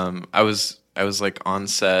 I was like on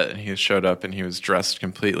set, and he showed up, and he was dressed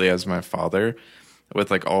completely as my father, with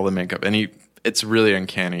like all the makeup, and it's really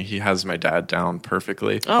uncanny. He has my dad down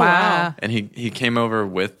perfectly. Oh wow! And he came over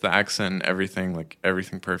with the accent and everything, like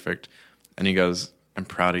everything perfect, and he goes, I'm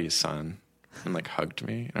proud of you, son, and like hugged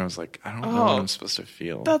me. And I was like, I don't know what I'm supposed to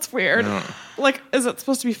feel. That's weird. Like, is it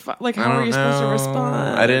supposed to be fun? Like, how are you supposed to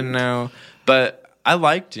respond? I didn't know, but I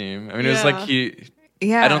liked him. I mean, it was like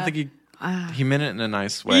I don't think he meant it in a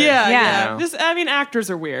nice way. Yeah. You know? Actors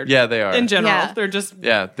are weird. Yeah, they are. In general, yeah. they're just they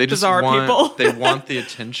just bizarre people. They want the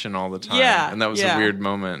attention all the time. Yeah, and that was a weird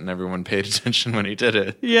moment, and everyone paid attention when he did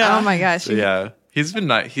it. Yeah. Oh my gosh. So, he's been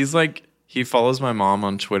nice. He's like. He follows my mom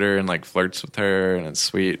on Twitter and like flirts with her, and it's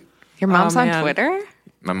sweet. Your mom's on Twitter?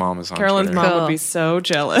 My mom is on Carolyn's Twitter. Carolyn's mom would be so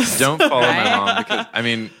jealous. Don't follow my mom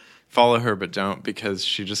because follow her, but don't, because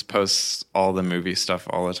she just posts all the movie stuff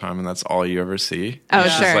all the time, and that's all you ever see. Oh, and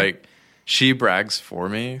sure. She's like, she brags for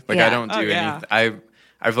me. Like I don't do anything.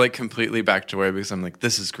 I've like completely backed away because I'm like,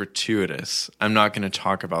 this is gratuitous. I'm not going to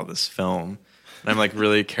talk about this film. And I'm like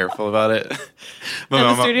really careful about it.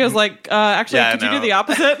 The studio's like, actually, could you do the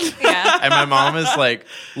opposite? And my mom is like,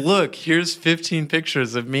 look, here's 15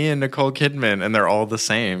 pictures of me and Nicole Kidman, and they're all the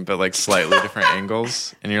same, but like slightly different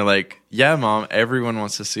angles. And you're like, yeah, Mom, everyone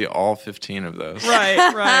wants to see all 15 of those.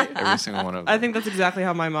 Right. Every single one of them. I think that's exactly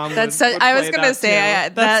how my mom would I was going to say,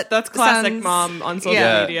 that's classic mom on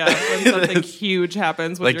social media when something huge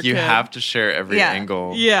happens with your kid. Like you have to share every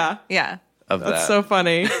angle. Yeah. Of that's so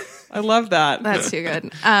funny. I love that. That's too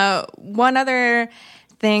good. One other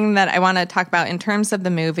thing that I want to talk about in terms of the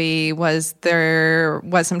movie was there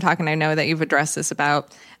was some talk, and I know that you've addressed this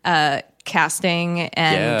about casting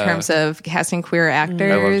and in terms of casting queer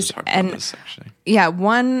actors. I love to talk about this, actually. Yeah,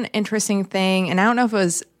 one interesting thing, and I don't know if it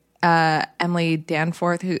was Emily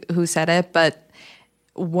Danforth who said it, but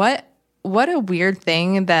what a weird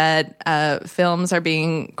thing that films are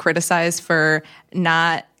being criticized for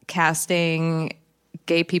not casting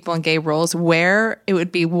gay people in gay roles where it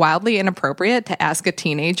would be wildly inappropriate to ask a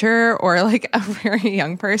teenager or like a very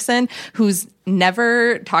young person who's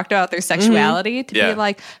never talked about their sexuality to be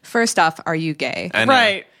like, first off, are you gay?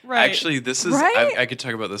 Right. Actually, this is I could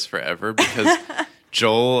talk about this forever because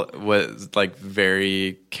Joel was like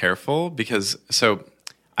very careful because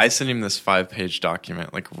I sent him this 5-page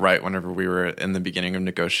document like right whenever we were in the beginning of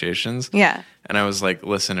negotiations. Yeah. And I was like,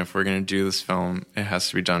 listen, if we're going to do this film, it has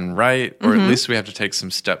to be done right, or at least we have to take some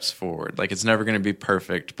steps forward. Like, it's never going to be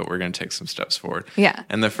perfect, but we're going to take some steps forward. Yeah.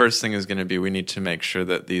 And the first thing is going to be we need to make sure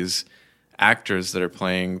that these actors that are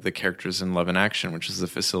playing the characters in Love in Action, which is the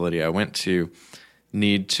facility I went to,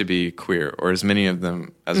 need to be queer, or as many of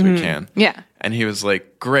them as we can. Yeah. And he was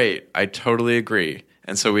like, great, I totally agree.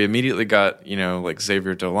 And so we immediately got, like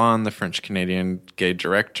Xavier Dolan, the French-Canadian gay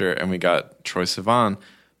director, and we got Troye Sivan.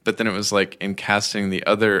 But then it was like in casting the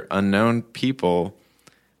other unknown people,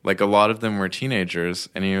 like a lot of them were teenagers.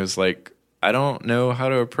 And he was like, I don't know how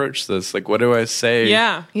to approach this. Like, what do I say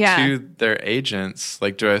to their agents?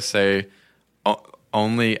 Like, do I say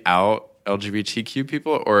only out LGBTQ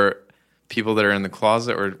people or people that are in the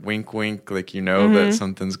closet, or wink, wink, like, that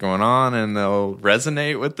something's going on and they'll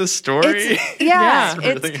resonate with the story? It's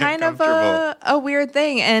really kind of a weird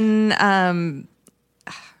thing. And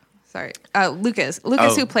Lucas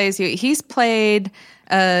who plays you, he's played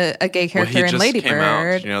a gay character in Lady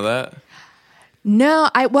Bird. Do you know that? No,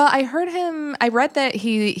 I heard him. I read that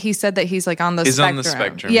he said that he's like on the spectrum. He's on the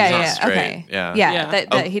spectrum. Yeah, he's not straight. Okay. Yeah.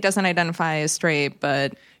 That he doesn't identify as straight,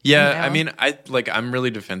 but I mean, I'm really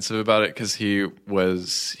defensive about it because he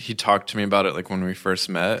talked to me about it like when we first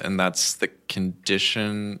met, and that's the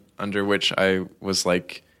condition under which I was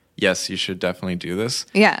like, yes, you should definitely do this.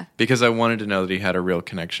 Yeah. Because I wanted to know that he had a real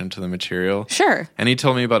connection to the material. Sure. And he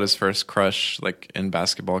told me about his first crush like in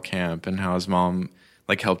basketball camp and how his mom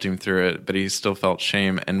like helped him through it, but he still felt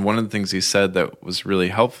shame. And one of the things he said that was really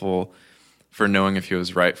helpful for knowing if he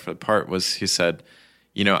was right for the part was he said,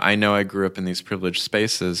 I know I grew up in these privileged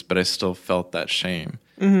spaces, but I still felt that shame.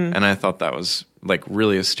 Mm-hmm. And I thought that was like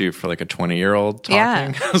really astute for like a 20-year-old talking.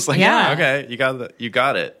 Yeah. I was like, okay, you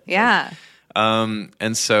got it. Yeah.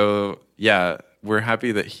 And so, we're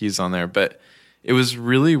happy that he's on there, but it was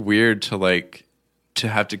really weird to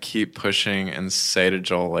have to keep pushing and say to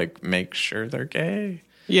Joel, like, make sure they're gay.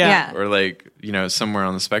 Yeah. Or like, somewhere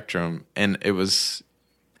on the spectrum. And it was,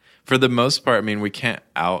 for the most part, I mean, we can't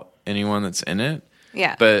out anyone that's in it.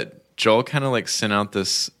 Yeah. But Joel kind of like sent out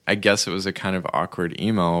this, I guess it was a kind of awkward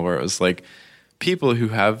email where it was like, people who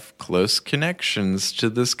have close connections to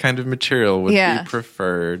this kind of material would be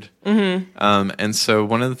preferred. Mm-hmm. And so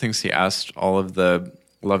one of the things he asked all of the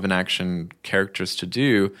Love in Action characters to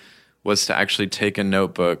do was to actually take a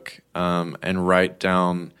notebook and write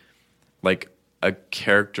down like a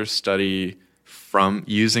character study from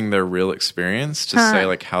using their real experience to say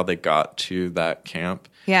like how they got to that camp.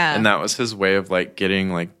 Yeah. And that was his way of like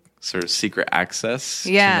getting like sort of secret access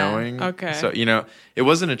to knowing. Okay. So, it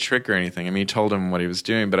wasn't a trick or anything. I mean, he told him what he was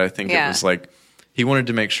doing, but I think it was like he wanted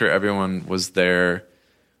to make sure everyone was there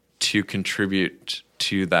to contribute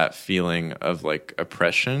to that feeling of like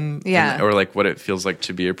oppression or like what it feels like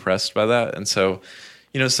to be oppressed by that. And so,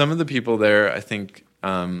 some of the people there, I think,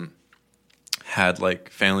 had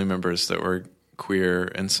like family members that were queer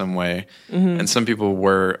in some way, and some people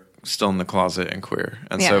were still in the closet and queer.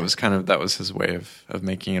 And so it was kind of, that was his way of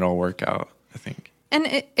making it all work out, I think.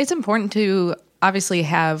 And it's important to obviously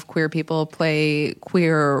have queer people play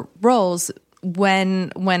queer roles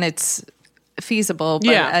when it's feasible.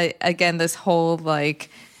 But again, this whole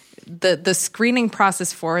like the screening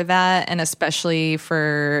process for that, and especially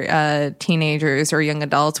for teenagers or young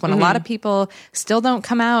adults, when a lot of people still don't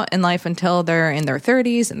come out in life until they're in their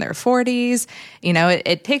 30s and their 40s,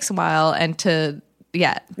 it takes a while, and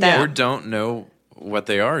or don't know what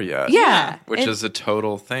they are yet. Yeah. Which is a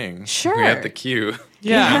total thing. Sure. We have the cue.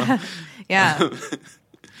 Yeah. Yeah.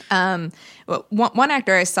 One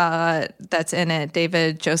actor I saw that's in it,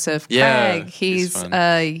 David Joseph Craig, he's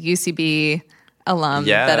a UCB alum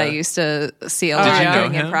that I used to see a lot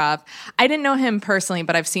doing improv. I didn't know him personally,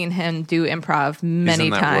 but I've seen him do improv many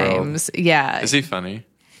times. World. Yeah. Is he funny?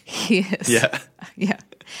 He is. Yeah. Yeah.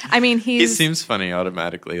 I mean, he seems funny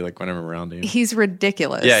automatically, like when I'm around him. He's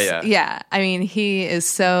ridiculous. Yeah. I mean, he is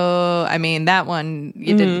so. I mean, that one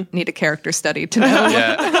you didn't need a character study to know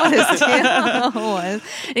what his deal was.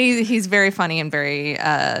 He's very funny and very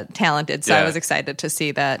talented. So I was excited to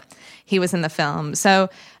see that he was in the film. So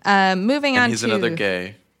moving on, he's another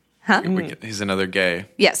gay. Huh? He's another gay.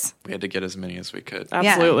 Yes. We had to get as many as we could.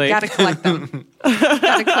 Absolutely. Yeah, gotta collect them.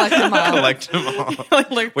 Gotta collect them all. Collect them all.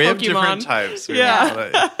 like we Pokemon. have different types.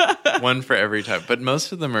 One for every type. But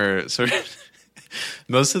most of them are sort of...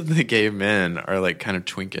 Most of the gay men are like kind of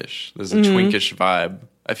twinkish. There's a twinkish vibe.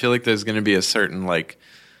 I feel like there's going to be a certain like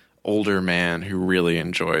older man who really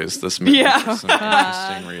enjoys this movie for some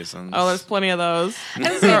interesting reasons. Oh, there's plenty of those.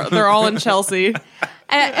 They're all in Chelsea.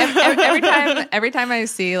 Every time I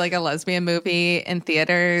see like a lesbian movie in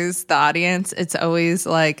theaters, the audience, it's always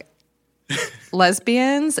like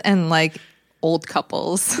lesbians and like old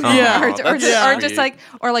couples.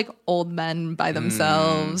 Or like old men by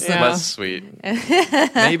themselves. That's sweet.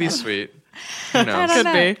 Maybe sweet. Who knows? Could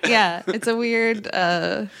be. Yeah, it's a weird.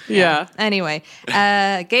 Yeah. Anyway,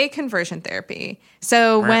 gay conversion therapy.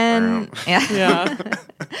 So when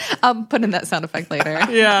I'll put in that sound effect later.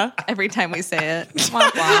 Yeah. Every time we say it.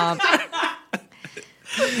 Womp womp.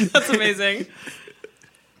 That's amazing.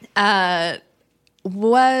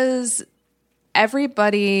 Was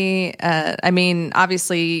everybody, I mean,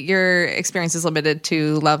 obviously your experience is limited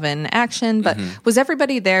to Love in Action, but was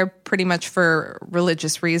everybody there pretty much for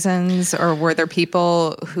religious reasons, or were there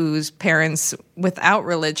people whose parents without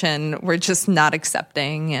religion were just not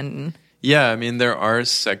accepting? And yeah, I mean, there are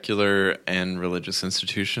secular and religious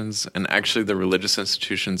institutions, and actually the religious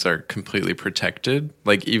institutions are completely protected.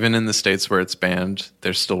 Like, even in the states where it's banned,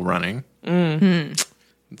 they're still running.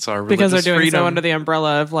 It's our religious because they're doing freedom. So under the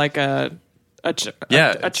umbrella of like a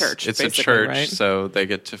church. It's a church, right? So they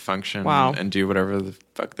get to function and do whatever the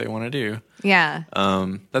fuck they want to do. Yeah.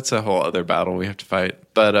 That's a whole other battle we have to fight.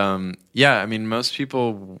 But yeah, I mean, most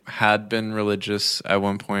people had been religious at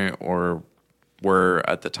one point or were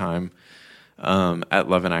at the time at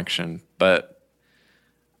Love in Action. But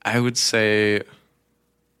I would say,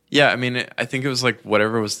 yeah, I mean, I think it was like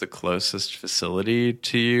whatever was the closest facility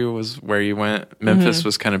to you was where you went. Memphis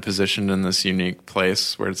was kind of positioned in this unique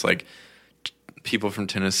place where it's like, people from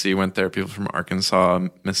Tennessee went there, people from Arkansas,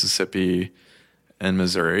 Mississippi, and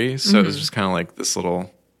Missouri. So it was just kind of like this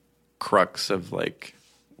little crux of like,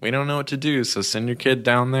 we don't know what to do, so send your kid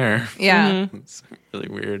down there. Yeah. It's really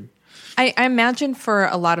weird. I imagine for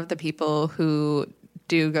a lot of the people who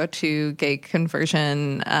do go to gay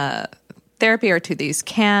conversion therapy or to these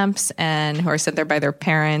camps and who are sent there by their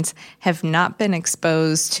parents have not been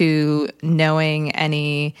exposed to knowing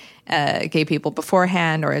any gay people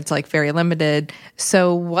beforehand, or it's like very limited.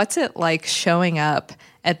 So what's it like showing up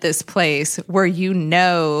at this place where you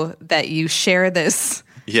know that you share this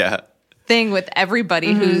thing with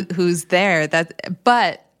everybody who's there,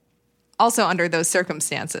 but also under those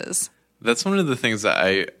circumstances? That's one of the things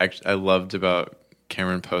that I loved about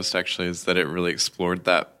Cameron Post, actually, is that it really explored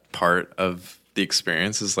that part of the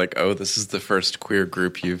experience. Is like, oh, this is the first queer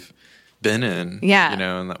group you've been in. Yeah. You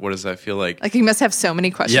know, and what does that feel like? Like, you must have so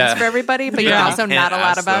many questions for everybody, but you're also not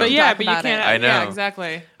allowed about it. But you can't. I know. Yeah,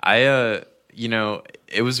 exactly. You know,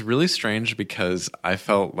 it was really strange because I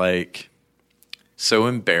felt like so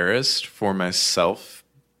embarrassed for myself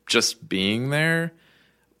just being there.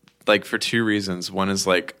 Like, for two reasons. One is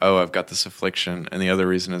like, oh, I've got this affliction. And the other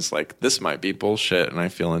reason is like, this might be bullshit and I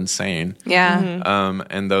feel insane. Yeah.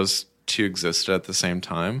 And those two existed at the same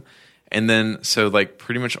time. And then, so like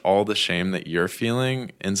pretty much all the shame that you're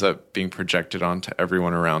feeling ends up being projected onto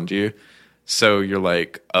everyone around you. So you're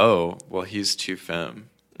like, oh, well, he's too femme.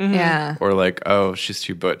 Yeah. Or like, oh, she's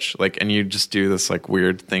too butch. Like, and you just do this like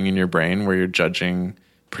weird thing in your brain where you're judging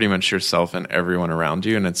pretty much yourself and everyone around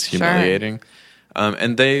you. And it's humiliating. Sure.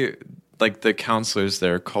 And they, like the counselors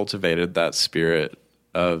there, cultivated that spirit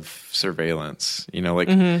of surveillance. You know, like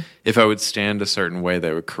if I would stand a certain way,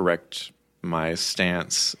 they would correct my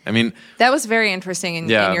stance. I mean, that was very interesting in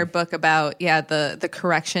your book about the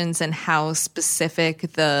corrections and how specific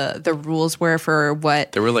the rules were for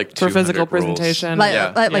what there were like for physical rules. Presentation.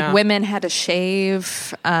 Like women had to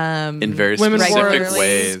shave in very specific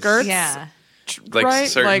ways. Skirts. Yeah. Like right?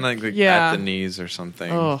 certain like at the knees or something.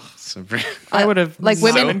 Oh. I would have like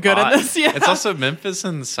women been good at this. Yeah. It's also Memphis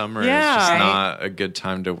in the summer. Yeah. It's just not a good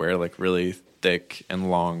time to wear like really thick and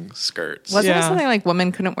long skirts. Wasn't it something like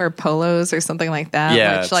women couldn't wear polos or something like that?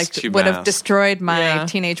 Yeah, which like would have destroyed my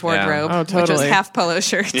teenage wardrobe, which was half polo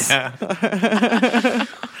shirts. Yeah.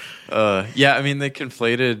 I mean, they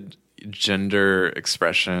conflated gender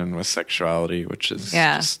expression with sexuality, which is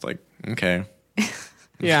just like, okay.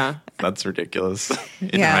 Yeah. That's ridiculous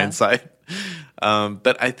in hindsight.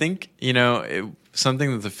 But I think, you know,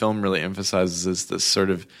 something that the film really emphasizes is this sort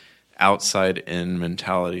of outside-in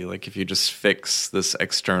mentality. Like, if you just fix this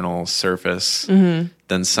external surface,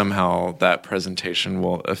 then somehow that presentation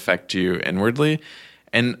will affect you inwardly.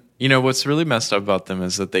 And, you know, what's really messed up about them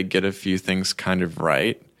is that they get a few things kind of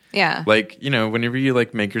right. Yeah. Like, you know, whenever you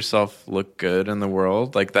like make yourself look good in the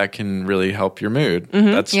world, like that can really help your mood.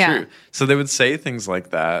 That's true. So they would say things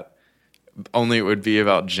like that, only it would be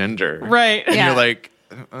about gender. Right. And you're like,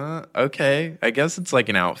 okay, I guess it's like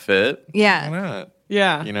an outfit. Yeah. Why not?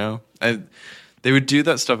 Yeah. You know? They would do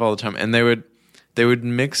that stuff all the time. And they would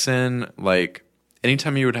mix in, like,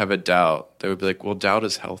 anytime you would have a doubt, they would be like, well, doubt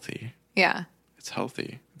is healthy. Yeah. It's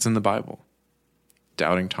healthy. It's in the Bible.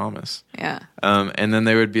 Doubting Thomas. Yeah. And then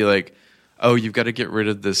they would be like, oh, you've got to get rid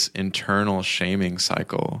of this internal shaming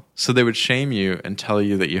cycle. So they would shame you and tell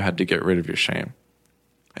you that you had to get rid of your shame.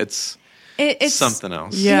 It's something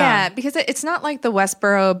else. Yeah, because it's not like the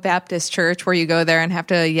Westboro Baptist Church where you go there and have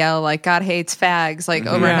to yell like God hates fags like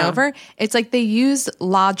over and over. It's like they use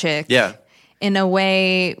logic. Yeah. In a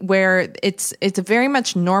way where it's very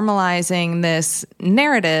much normalizing this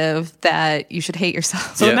narrative that you should hate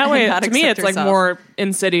yourself. So in that way, to me, it's like more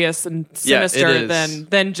insidious and sinister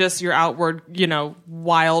than just your outward, you know,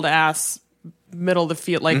 wild ass middle of the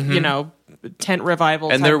field, like you know, tent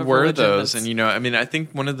revival. And there were those, and you know, I mean, I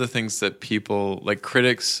think one of the things that people like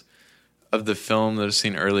critics of the film that have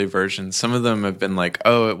seen early versions, some of them have been like,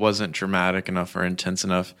 oh, it wasn't dramatic enough or intense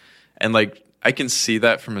enough, and like. I can see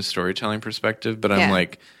that from a storytelling perspective, but I'm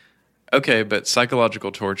like, okay, but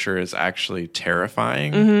psychological torture is actually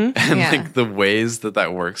terrifying. And like the ways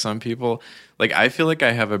that works on people, like I feel like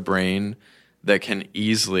I have a brain that can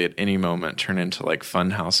easily at any moment turn into like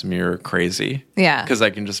Funhouse Mirror crazy. Yeah. Because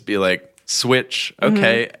I can just be like, switch,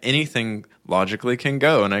 okay, anything logically can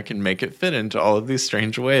go and I can make it fit into all of these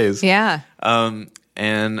strange ways. Yeah.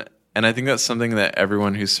 And I think that's something that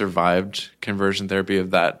everyone who survived conversion therapy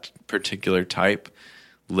of that particular type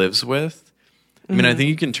lives with. I mean, I think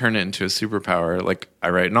you can turn it into a superpower. Like,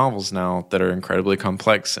 I write novels now that are incredibly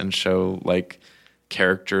complex and show, like,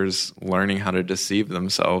 characters learning how to deceive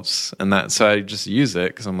themselves. And so I just use it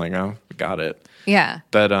because I'm like, oh, got it. Yeah.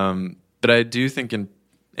 But I do think in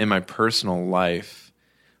my personal life,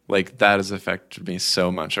 like, that has affected me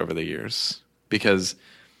so much over the years. Because...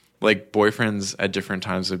 like boyfriends at different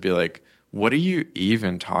times would be like, what are you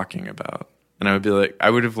even talking about? And I would be like,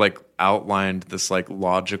 I would have like outlined this like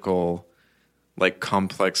logical, like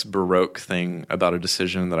complex Baroque thing about a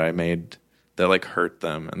decision that I made that like hurt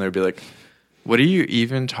them. And they'd be like, what are you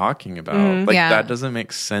even talking about? That doesn't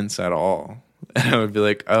make sense at all. And I would be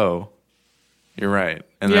like, oh, you're right.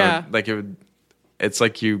 And it's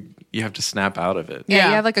like you have to snap out of it. Yeah,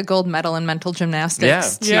 you have like a gold medal in mental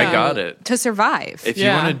gymnastics. I got it. To survive. If you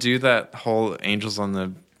want to do that whole angels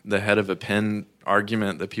on the head of a pin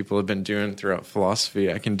argument that people have been doing throughout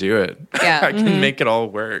philosophy, I can do it. Yeah. I can make it all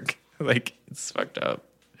work. Like, it's fucked up.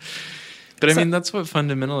 But I mean, that's what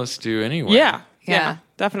fundamentalists do anyway. Yeah,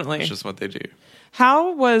 definitely. It's just what they do.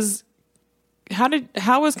 How was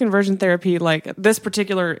conversion therapy, like this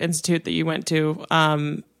particular institute that you went to,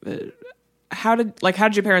 how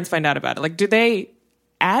did your parents find out about it? Like, do they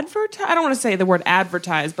advertise? I don't want to say the word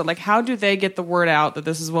advertise, but like, how do they get the word out that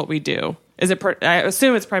this is what we do? Is it? I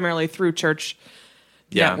assume it's primarily through church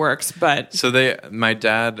networks, but so my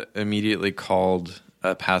dad immediately called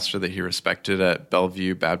a pastor that he respected at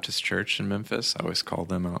Bellevue Baptist Church in Memphis. I always call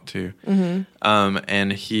them out too. And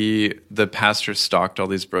the pastor stocked all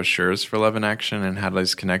these brochures for Love in Action and had all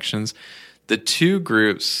these connections. The two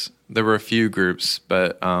groups, there were a few groups,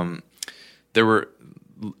 but there were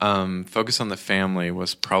Focus on the Family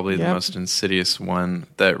was probably the most insidious one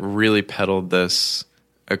that really peddled this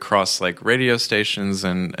across like radio stations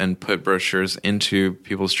and put brochures into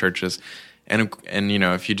people's churches. And you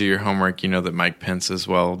know, if you do your homework, you know that Mike Pence as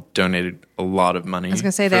well donated a lot of money. I was going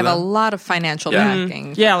to say they have a lot of financial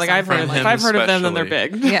backing. Yeah, like I've heard. If I've heard of them, then they're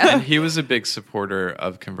big. Yeah, and he was a big supporter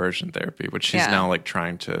of conversion therapy, which he's now like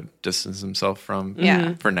trying to distance himself from.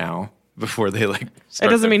 For now, before they like. It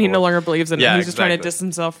doesn't mean he no longer believes in it. He's just trying to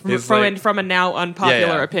distance himself from a now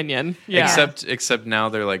unpopular opinion. Yeah. Except now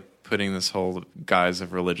they're like putting this whole guise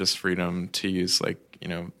of religious freedom to use like, you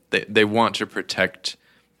know, they want to protect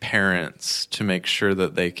parents to make sure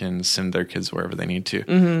that they can send their kids wherever they need to.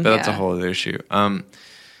 But that's a whole other issue.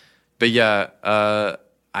 But yeah,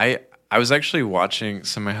 I was actually watching.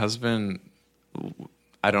 So my husband,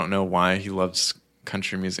 I don't know why he loves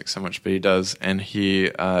country music so much, but he does, and he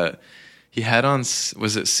had on,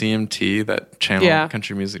 was it CMT, that channel,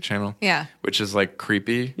 country music channel? Yeah, which is like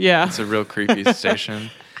creepy. Yeah, it's a real creepy station.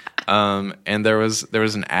 And there was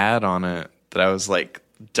an ad on it that I was like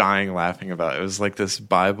dying laughing about. It was like this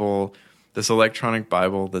Bible, this electronic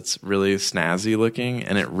Bible that's really snazzy looking,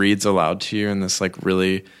 and it reads aloud to you in this like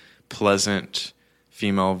really pleasant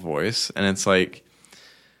female voice, and it's like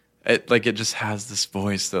it just has this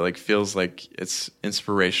voice that like feels like it's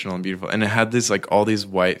inspirational and beautiful. And it had this like all these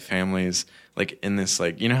white families like in this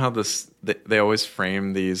like, you know how they always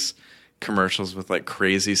frame these commercials with like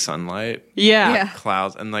crazy sunlight,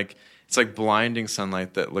 clouds, and like it's like blinding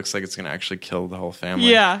sunlight that looks like it's going to actually kill the whole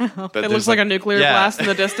family. Yeah, but it looks like a nuclear blast in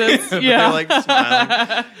the distance. They're like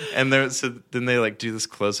smiling, and so then they like do this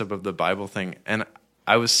close up of the Bible thing, and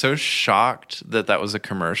I was so shocked that was a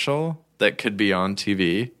commercial that could be on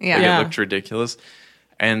TV. Yeah, like, it looked ridiculous,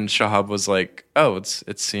 and Shahab was like, "Oh, it's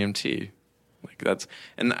CMT." Like that's,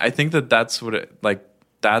 and I think that's what it like.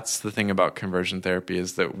 That's the thing about conversion therapy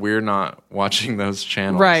is that we're not watching those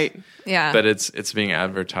channels. Right. Yeah. But it's being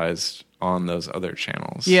advertised on those other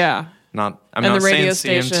channels. Yeah. I'm not the radio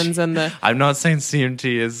saying stations CMT, and the I'm not saying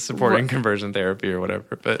CMT is supporting conversion therapy or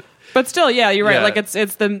whatever, but still, yeah, you're right. Yeah. Like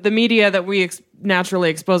it's the media that we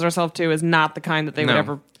naturally expose ourselves to is not the kind that they would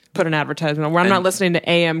ever put an advertisement on. I'm not listening to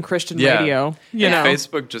AM Christian radio. You know,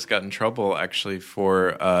 Facebook just got in trouble actually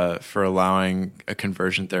for allowing a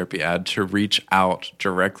conversion therapy ad to reach out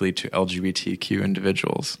directly to LGBTQ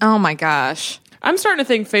individuals. Oh my gosh. I'm starting to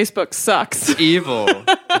think Facebook sucks. It's evil.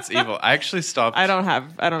 It's evil. I actually stopped. I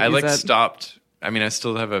stopped. I mean, I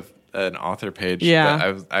still have an author page.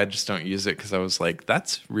 Yeah. But I just don't use it because I was like,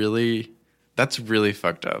 that's really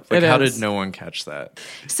fucked up. Like, how did no one catch that?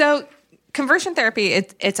 So conversion therapy,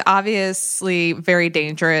 it's obviously very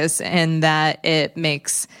dangerous in that it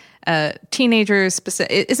makes teenagers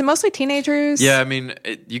specific. Is it mostly teenagers? Yeah, I mean,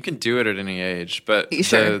 you can do it at any age, but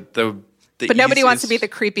sure. But nobody wants to be the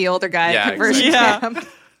creepy older guy at conversion camp.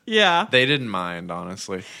 Yeah. They didn't mind,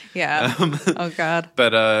 honestly. Yeah. Oh God.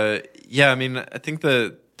 But I mean, I think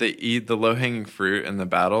the low-hanging fruit in the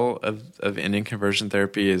battle of ending conversion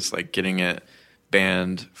therapy is like getting it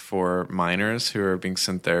banned for minors who are being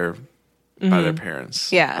sent there by their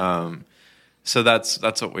parents. Yeah. So that's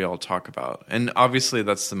what we all talk about. And obviously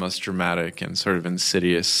that's the most dramatic and sort of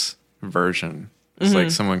insidious version. It's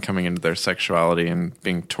like someone coming into their sexuality and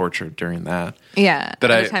being tortured during that. Yeah.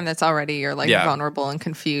 But at a time that's already you're like vulnerable and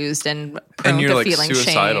confused and prone you're to like feeling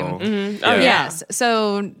suicidal. shame. Oh yes.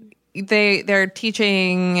 So they're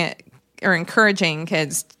teaching or encouraging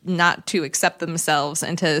kids not to accept themselves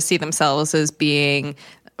and to see themselves as being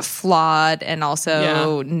flawed, and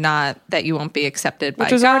also not that you won't be accepted by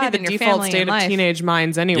God, which is already the default state of teenage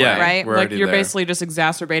minds anyway, right? Like you're basically just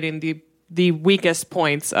exacerbating the weakest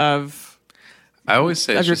points of. I always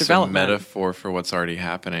say it's just a metaphor for what's already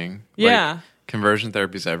happening. Yeah, like, conversion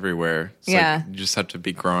therapy is everywhere. It's like you just have to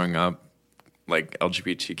be growing up like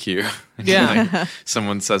LGBTQ. Yeah, like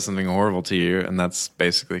someone says something horrible to you, and that's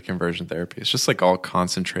basically conversion therapy. It's just like all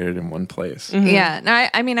concentrated in one place. Mm-hmm. Yeah, no,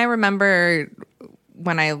 I mean, I remember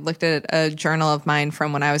when I looked at a journal of mine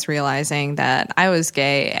from when I was realizing that I was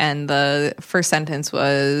gay, and the first sentence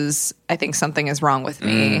was, I think something is wrong with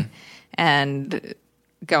me, and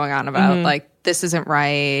going on about like, this isn't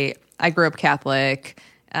right. I grew up Catholic.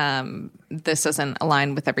 This doesn't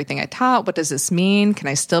align with everything I taught. What does this mean? Can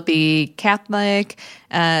I still be Catholic?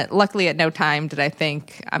 Luckily, at no time did I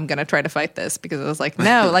think I'm going to try to fight this, because I was like,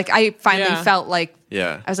 no. Like, I finally felt like,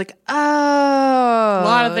 I was like, oh. A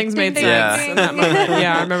lot of things made sense in that moment.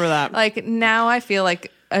 Yeah, I remember that. Like, now I feel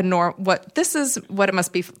like this is what it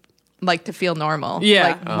must be like to feel normal.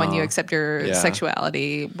 Yeah. Like, when you accept your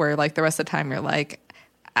sexuality, where like the rest of the time you're like,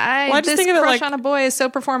 I just think of crush it like, on a boy is so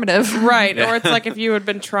performative. Right. Or it's like if you had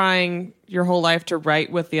been trying your whole life to write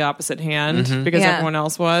with the opposite hand because everyone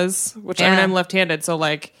else was, which I mean, I'm left-handed. So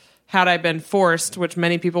like, had I been forced, which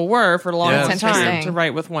many people were for a long time, to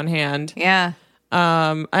write with one hand. Yeah.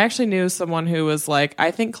 I actually knew someone who was like,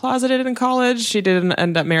 I think closeted in college. She didn't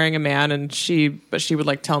end up marrying a man, but she would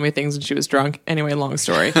like tell me things when she was drunk. Anyway, long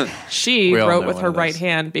story. She wrote with her right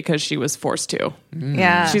hand because she was forced to.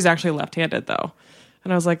 Yeah. She's actually left-handed though.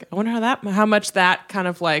 And I was like, I wonder how much that kind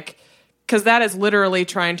of like, because that is literally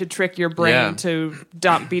trying to trick your brain to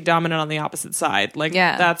be dominant on the opposite side. Like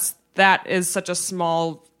that is such a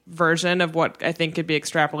small version of what I think could be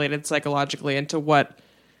extrapolated psychologically into what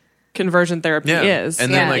conversion therapy is.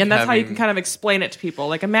 And then, like, and that's how you can kind of explain it to people.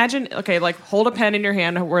 Like, imagine, okay, like hold a pen in your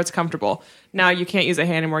hand where it's comfortable. Now you can't use a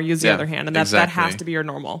hand anymore, use the other hand. And that has to be your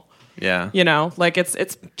normal. Yeah. You know, like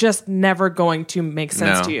it's just never going to make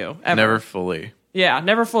sense to you. Ever. Never fully. Yeah,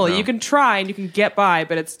 never fully. No. You can try and you can get by,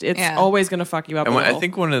 but it's always going to fuck you up. And I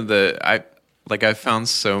think one of I found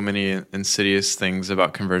so many insidious things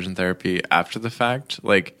about conversion therapy after the fact.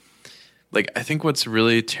 Like I think what's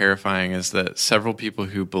really terrifying is that several people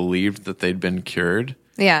who believed that they'd been cured,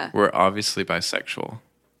 were obviously bisexual.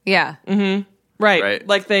 Yeah. Mm-hmm. Right.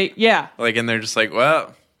 Like and they're just like,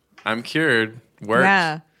 well, I'm cured. Worked.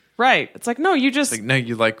 Yeah. Right. It's like, no, you just... Like, no,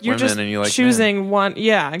 you like women just and you like choosing men. one.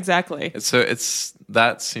 Yeah, exactly. So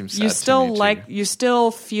that seems sad you still to me like, too. you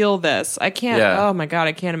still feel this. I can't, oh my God,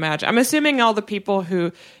 I can't imagine. I'm assuming all the people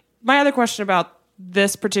who... My other question about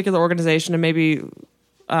this particular organization, and maybe,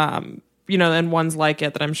 and ones like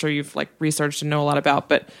it that I'm sure you've like researched and know a lot about,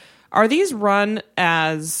 but are these run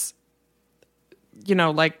as,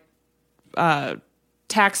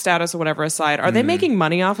 tax status or whatever aside, are they making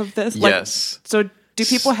money off of this? Yes. So do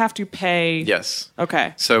people have to pay? Yes.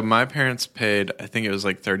 Okay. So my parents paid, I think it was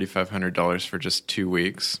like $3,500 for just 2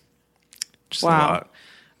 weeks. Just a lot.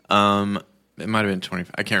 It might have been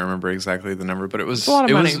 25. I can't remember exactly the number, but it was a lot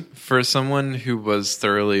of money. Was for someone who was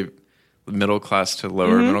thoroughly middle class to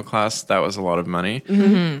lower middle class. That was a lot of money.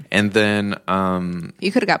 Mm-hmm. And then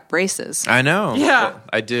you could have got braces. I know. Yeah, well,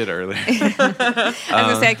 I did earlier. I was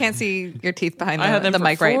gonna say I can't see your teeth behind the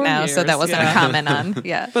mic right now, so that wasn't a comment on.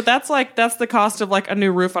 Yeah, but that's the cost of like a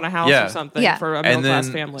new roof on a house or something for a middle class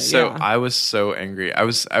family. So I was so angry. I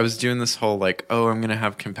was doing this whole like, I'm gonna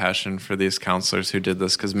have compassion for these counselors who did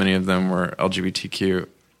this because many of them were LGBTQ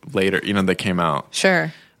later. They came out.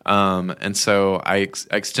 Sure. And so I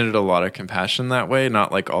extended a lot of compassion that way,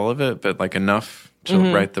 not like all of it, but like enough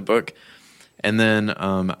to write the book. And then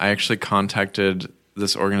I actually contacted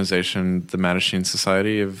this organization, the Mattachine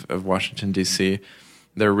Society of Washington, D.C.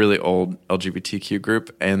 They're a really old LGBTQ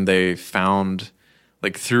group, and they found,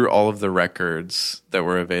 like through all of the records that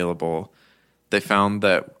were available, they found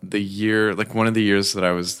that one of the years that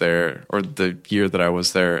I was there, or the year that I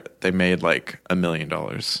was there, they made like $1 million.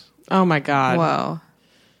 Oh my God. Whoa.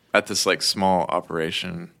 At this like small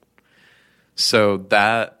operation. So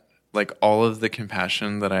that like all of the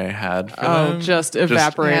compassion that I had for them just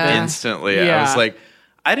evaporated instantly. Yeah. I was like,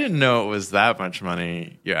 I didn't know it was that much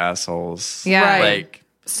money, you assholes. Yeah. Right. Like,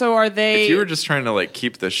 so are they... If you were just trying to like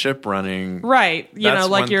keep the ship running... Right.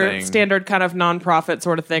 Like your standard kind of nonprofit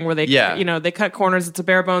sort of thing where they, they cut corners. It's a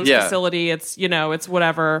bare bones facility. It's, it's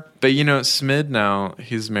whatever. But, Smid now,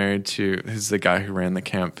 he's the guy who ran the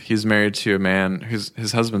camp. He's married to a man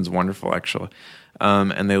his husband's wonderful, actually.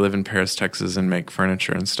 And they live in Paris, Texas, and make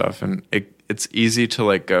furniture and stuff. And it's easy to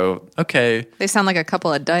like go, okay. They sound like a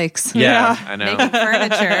couple of dykes. Yeah. I know. Making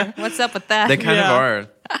furniture. What's up with that? They kind of are.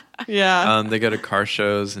 Yeah. They go to car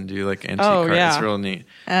shows and do like antique car. Yeah. It's real neat.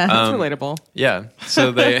 That's relatable. Yeah.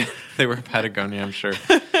 So they were in Patagonia, I'm sure.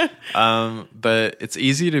 But it's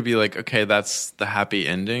easy to be like, okay, that's the happy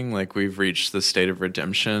ending. Like we've reached the state of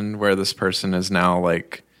redemption where this person is now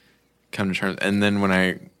like come to terms. And then when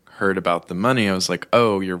I heard about the money, I was like,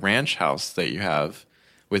 oh, your ranch house that you have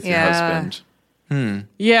with your husband.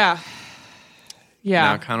 Yeah. Yeah.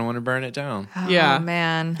 Now I kind of want to burn it down. Oh, yeah.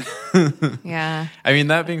 man. Yeah. I mean,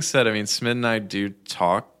 that being said, Smid and I do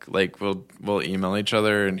talk. Like, we'll email each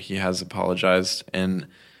other, and he has apologized and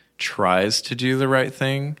tries to do the right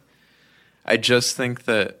thing. I just think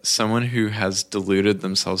that someone who has deluded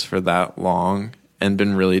themselves for that long and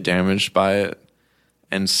been really damaged by it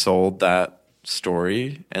and sold that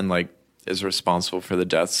story and, like, is responsible for the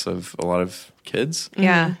deaths of a lot of kids.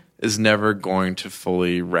 Yeah. Is never going to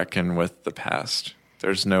fully reckon with the past.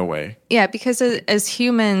 There's no way. Yeah, because as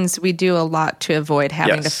humans, we do a lot to avoid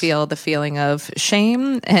having to feel the feeling of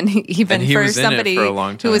shame. And even for somebody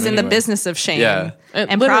who was in the business of shame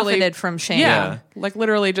and profited from shame. Yeah, like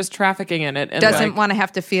literally just trafficking in it. And doesn't want to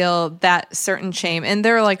have to feel that certain shame. And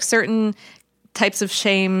there are like certain types of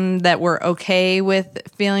shame that we're okay with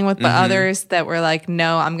feeling with, but others that we're like,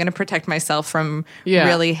 no, I'm going to protect myself from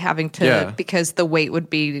really having to, because the weight would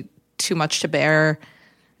be too much to bear.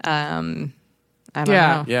 I don't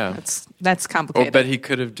know. Yeah. That's complicated. Well, but he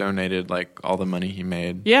could have donated like all the money he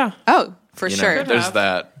made. Yeah. Oh, for sure. There's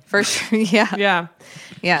that. For sure. Yeah. Yeah.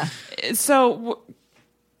 Yeah. So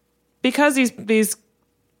because these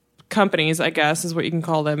companies, I guess is what you can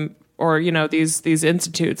call them, or, these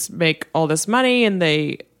institutes make all this money, and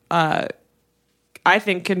they, I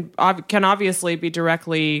think, can obviously be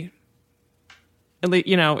directly,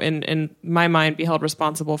 in my mind, be held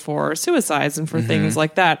responsible for suicides and for things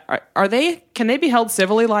like that. Can they be held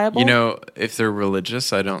civilly liable? If they're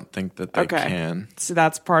religious, I don't think that they can. So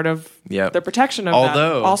that's part of the protection of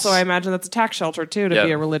that. Also, I imagine that's a tax shelter, too, to be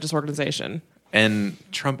a religious organization. And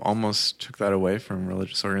Trump almost took that away from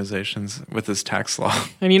religious organizations with his tax law.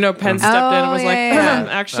 And Penn stepped in and was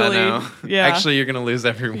actually, you're going to lose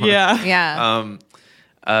everyone. Yeah.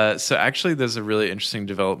 Yeah. So actually, there's a really interesting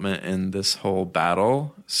development in this whole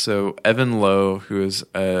battle. So Evan Lowe, who is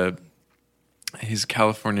he's a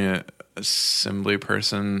California assembly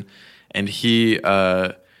person, and he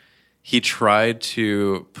tried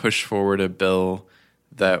to push forward a bill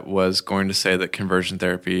that was going to say that conversion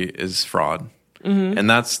therapy is fraud. And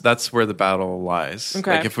that's where the battle lies.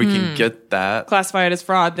 Okay. Like if we can get that, classify it as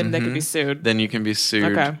fraud, then they can be sued. Then you can be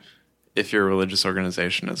sued if you're a religious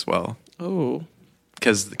organization as well. Oh.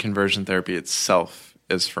 Because the conversion therapy itself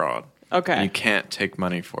is fraud. Okay. And you can't take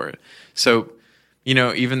money for it. So,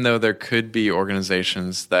 even though there could be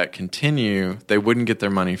organizations that continue, they wouldn't get their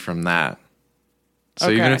money from that. So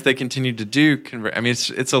even if they continue to do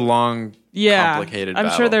it's a long, complicated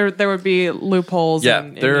battle. I'm sure there would be loopholes. Yeah,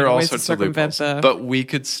 and there are all ways sorts to of loopholes. But we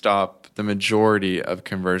could stop the majority of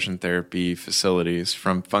conversion therapy facilities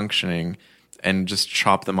from functioning and just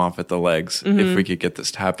chop them off at the legs if we could get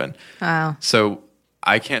this to happen. Wow. So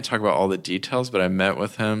I can't talk about all the details, but I met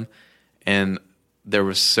with him, and there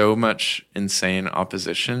was so much insane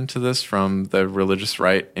opposition to this from the religious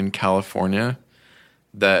right in California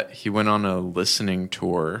that he went on a listening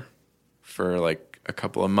tour for like a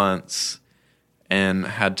couple of months and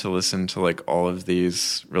had to listen to like all of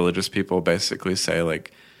these religious people basically say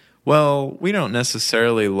like, well, we don't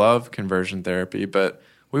necessarily love conversion therapy, but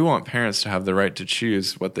we want parents to have the right to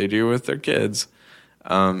choose what they do with their kids.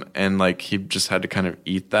 And like he just had to kind of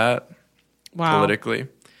eat that politically.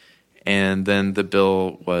 And then the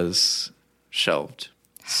bill was shelved.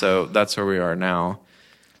 So that's where we are now.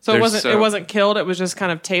 So it wasn't killed, it was just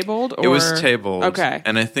kind of tabled? Or? It was tabled. Okay.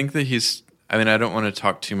 And I think that I don't want to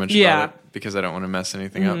talk too much about it because I don't want to mess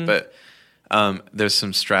anything up, but there's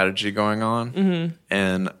some strategy going on.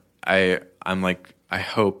 And I'm like, I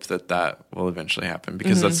hope that will eventually happen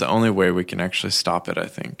because that's the only way we can actually stop it, I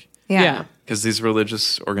think. Yeah. Because these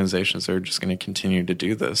religious organizations are just going to continue to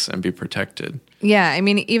do this and be protected. Yeah, I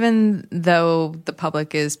mean, even though the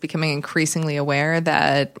public is becoming increasingly aware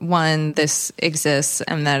that, one, this exists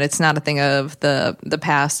and that it's not a thing of the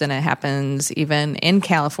past and it happens even in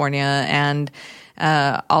California and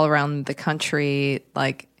all around the country,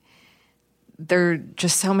 like, there are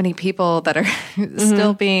just so many people that are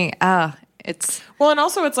still being, it's... Well, and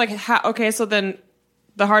also it's like, so then...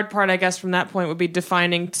 The hard part, I guess, from that point would be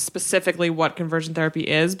defining specifically what conversion therapy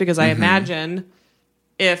is, because I imagine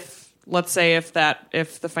if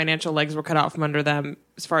the financial legs were cut out from under them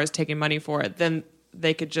as far as taking money for it, then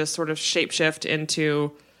they could just sort of shapeshift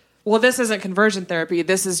into, well, this isn't conversion therapy,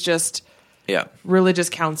 this is just religious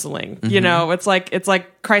counseling. It's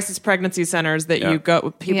like crisis pregnancy centers that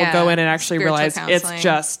people go in and actually realize counseling. It's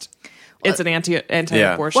just... It's an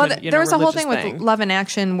anti-abortion. Well, there was a whole thing with Love in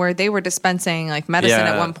Action where they were dispensing like medicine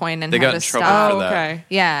at one point and they had got in to trouble stop. for that. Okay.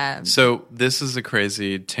 Yeah. So this is a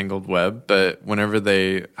crazy tangled web, but whenever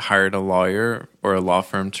they hired a lawyer or a law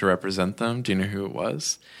firm to represent them, do you know who it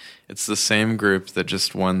was? It's the same group that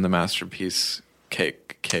just won the Masterpiece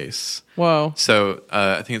Cake case. Whoa. So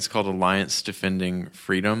I think it's called Alliance Defending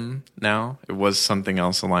Freedom now. It was something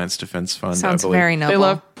else, Alliance Defense Fund. Sounds very noble. They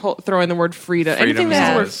love throwing the word freedom. Anything that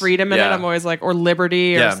has the word freedom in it, I'm always like, or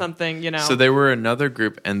liberty or something, So they were another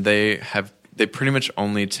group, and they pretty much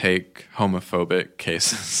only take homophobic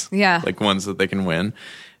cases. Yeah. Like ones that they can win.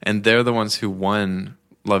 And they're the ones who won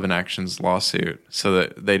Love in Action's lawsuit so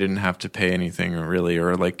that they didn't have to pay anything really,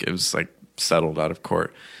 or like it was like settled out of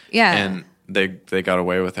court. Yeah. And they got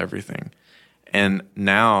away with everything. And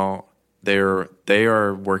now they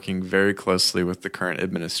are working very closely with the current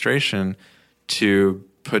administration to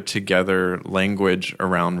put together language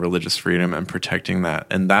around religious freedom and protecting that.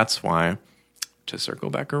 And that's why, to circle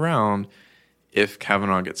back around, if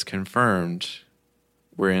Kavanaugh gets confirmed,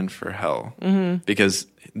 we're in for hell. Because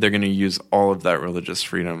they're going to use all of that religious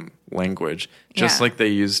freedom language, just like they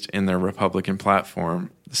used in their Republican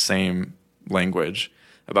platform, the same language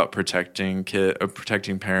about protecting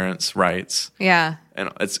parents' rights. Yeah. And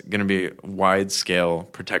it's going to be wide-scale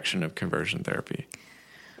protection of conversion therapy.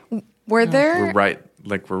 We're right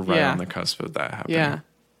on the cusp of that happening. Yeah.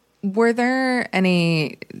 Were there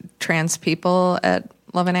any trans people at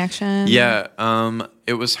Love in Action? Yeah.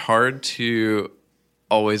 It was hard to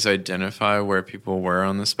always identify where people were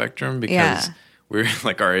on the spectrum because we were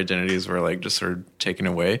like our identities were like just sort of taken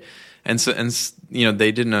away. And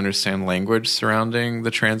they didn't understand language surrounding the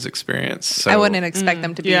trans experience. So I wouldn't expect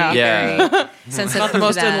them to be very sensitive. Not the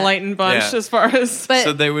most enlightened bunch as far as.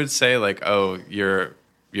 So they would say like, "Oh, you're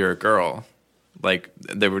a girl," like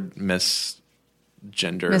they would misgender,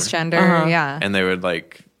 yeah, and they would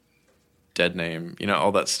like dead name,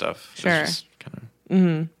 all that stuff. Sure, just kind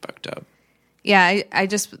of fucked up. Yeah, I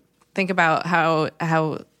just think about how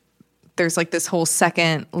there's like this whole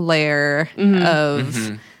second layer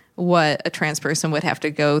of what a trans person would have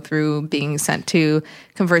to go through being sent to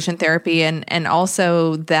conversion therapy, and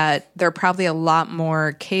also that there are probably a lot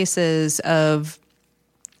more cases of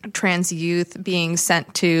trans youth being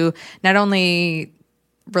sent to not only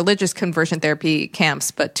religious conversion therapy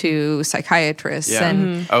camps, but to psychiatrists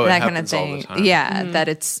and that kind of thing. Yeah, that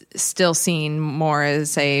it's still seen more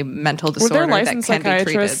as a mental disorder. Were there licensed that can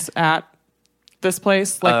psychiatrists be treated. at this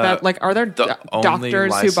place? Like that? Like, are there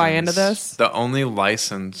doctors who buy into this? The only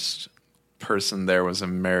licensed person there was a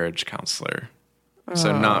marriage counselor.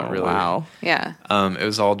 So not really. Wow. Yeah. It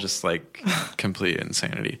was all just like complete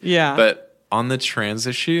insanity. Yeah. But on the trans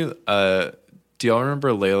issue, do y'all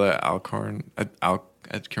remember Layla Alcorn? I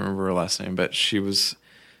can't remember her last name, but she was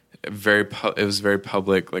it was very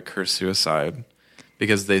public, like her suicide,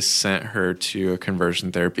 because they sent her to a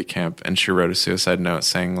conversion therapy camp and she wrote a suicide note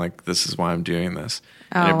saying like, this is why I'm doing this.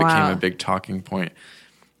 And it became a big talking point.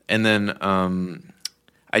 And then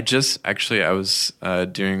I was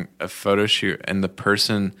doing a photo shoot and the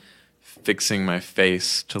person fixing my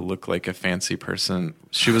face to look like a fancy person,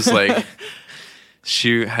 she was like,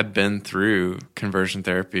 she had been through conversion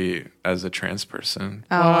therapy as a trans person.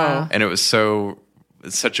 Oh, wow. And it was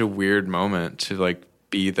it's such a weird moment to like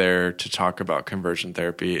be there to talk about conversion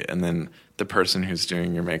therapy. And then the person who's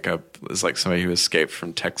doing your makeup is like somebody who escaped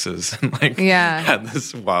from Texas and like had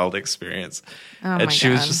this wild experience. Oh, and she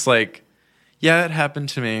was just like, yeah, it happened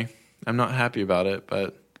to me. I'm not happy about it,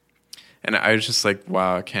 and I was just like,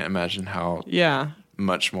 wow, I can't imagine how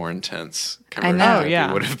much more intense conversion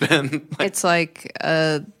therapy would have been. It's like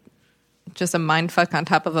just a mind fuck on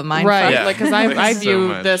top of a mind fuck. Yeah. Like, because I view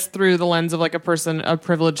this through the lens of like a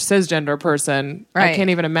privileged cisgender person. Right. I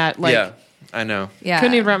can't even imagine. Like, yeah, I know. Yeah,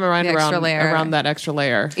 couldn't even wrap my mind around that extra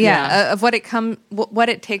layer. Yeah, of what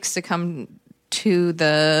it takes to come to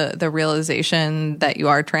the realization that you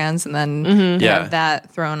are trans, and then have that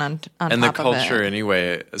thrown on top of it. And the culture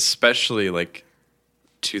anyway, especially like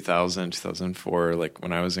 2000, 2004, like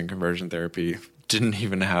when I was in conversion therapy, didn't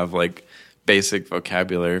even have like basic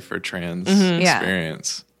vocabulary for trans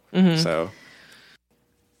experience. So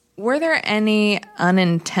were there any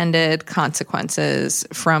unintended consequences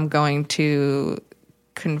from going to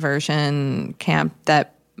conversion camp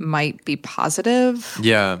that might be positive?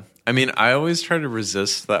 Yeah. I mean, I always try to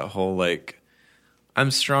resist that whole like,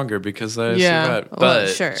 I'm stronger because I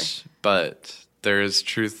survived. But there is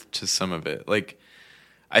truth to some of it. Like,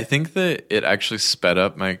 I think that it actually sped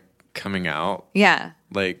up my coming out. Yeah.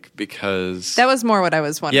 Like, because that was more what I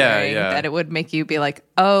was wondering, that it would make you be like,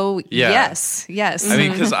 oh, yes. I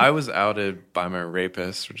mean, because I was outed by my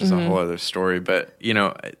rapist, which is a whole other story. But,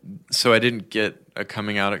 so I didn't get a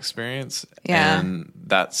coming out experience. Yeah. And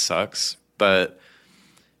that sucks. But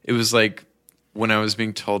it was like when I was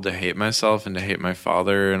being told to hate myself and to hate my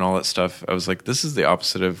father and all that stuff, I was like, this is the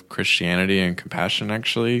opposite of Christianity and compassion,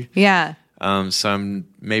 actually. Yeah. So I'm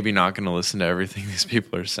maybe not going to listen to everything these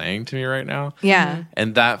people are saying to me right now. Yeah.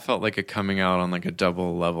 And that felt like a coming out on like a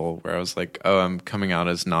double level where I was like, oh, I'm coming out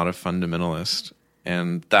as not a fundamentalist.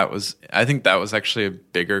 And I think that was actually a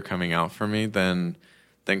bigger coming out for me than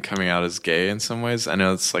coming out as gay in some ways. I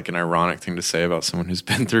know it's like an ironic thing to say about someone who's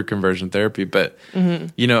been through conversion therapy, but the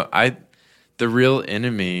real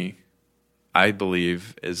enemy, I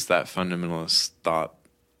believe, is that fundamentalist thought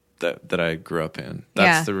that I grew up in.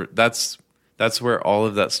 That's where all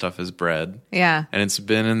of that stuff is bred. Yeah. And it's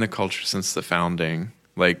been in the culture since the founding.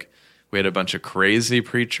 Like, we had a bunch of crazy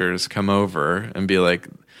preachers come over and be like,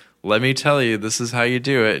 let me tell you, this is how you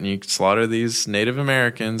do it. And you slaughter these Native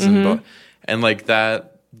Americans. And like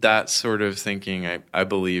that sort of thinking, I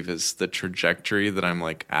believe, is the trajectory that I'm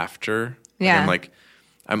like after. Like,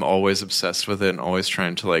 I'm always obsessed with it and always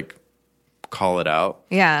trying to like call it out.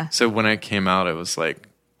 Yeah. So when I came out, it was like,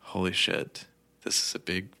 holy shit, this is a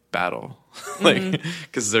big battle. Like,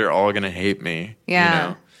 because they're all going to hate me.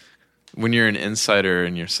 Yeah. When you're an insider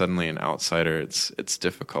and you're suddenly an outsider, it's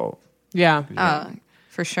difficult. Yeah. Oh,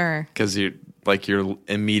 for sure. Because you're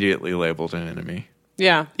immediately labeled an enemy.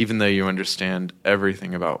 Yeah. Even though you understand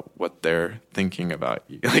everything about what they're thinking about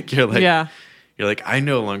you. Like, you're like, I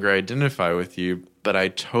no longer identify with you, but I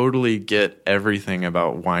totally get everything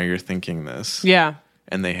about why you're thinking this. Yeah.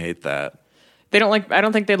 And they hate that. I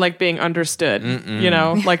don't think they like being understood,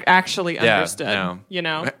 like actually understood,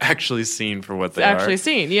 actually seen for what they are. Actually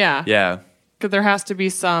seen, yeah. Yeah. Because there has to be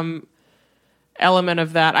some element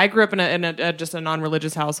of that. I grew up in just a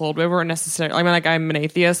non-religious household. We weren't necessarily, I mean, like, I'm an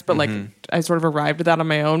atheist, but like I sort of arrived at that on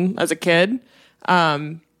my own as a kid,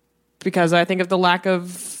 because I think of the lack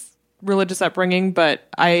of religious upbringing. But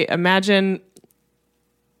I imagine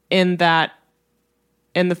in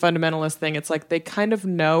the fundamentalist thing, it's like they kind of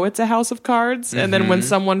know it's a house of cards, and then when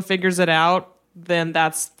someone figures it out, then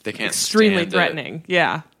that's extremely threatening.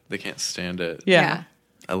 Yeah. They can't stand it. Yeah.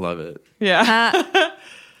 I love it. Yeah.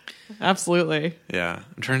 Absolutely. Yeah.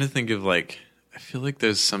 I'm trying to think of like, I feel like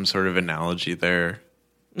there's some sort of analogy there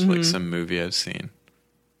to like some movie I've seen.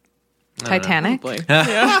 Titanic?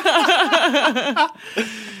 Yeah.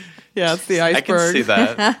 Yeah, it's the iceberg. I can see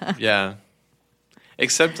that. Yeah.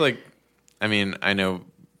 Except, like, I mean, I know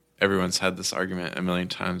everyone's had this argument a million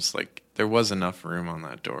times. Like, there was enough room on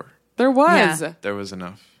that door. There was. Yeah. There was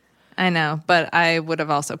enough. I know, but I would have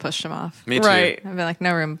also pushed him off. Me too. Right. I'd be like,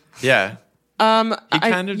 no room. Yeah. He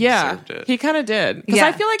kind of deserved it. He kind of did. Because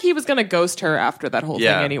I feel like he was going to ghost her after that whole thing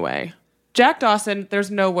anyway. Jack Dawson, there's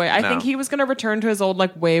no way. I think he was going to return to his old,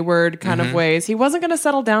 like, wayward kind of ways. He wasn't going to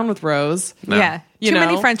settle down with Rose. No. Yeah. Too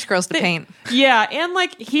many French girls to paint. Yeah, and,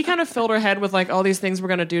 like, he kind of filled her head with, like, all these things we're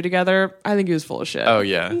going to do together. I think he was full of shit. Oh,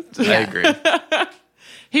 yeah. I agree.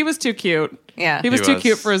 He was too cute. Yeah. He was too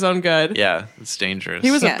cute for his own good. Yeah, it's dangerous.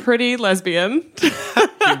 He was a pretty lesbian.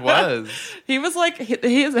 He was. He was like,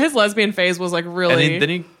 his lesbian phase was like really. And then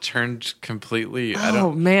he turned completely.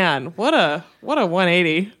 Oh man, what a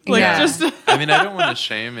 180. Like just. I mean, I don't want to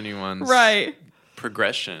shame anyone's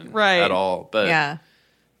progression at all, but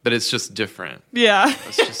but it's just different. Yeah,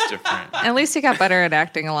 it's just different. At least he got better at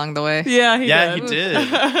acting along the way. Yeah, he did.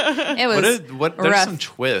 It was there's some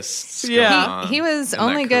twists. Yeah, going on he was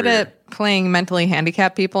only good at playing mentally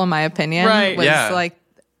handicapped people, in my opinion. Right, was like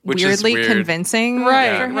weirdly convincing.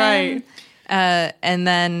 Right. And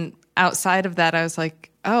then outside of that, I was like,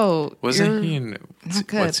 oh, wasn't he in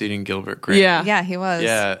What's Eating Gilbert Grape? Yeah, he was.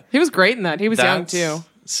 Yeah, he was great in that. He was young too.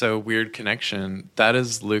 So weird connection. That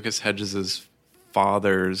is Lucas Hedges'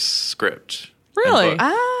 father's script. Really?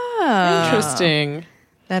 Ah, interesting.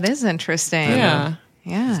 That is interesting. Yeah.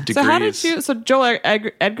 So how did you? So Joel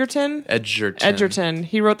Edgerton.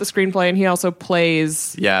 He wrote the screenplay and he also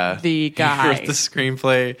plays. The guy. He wrote the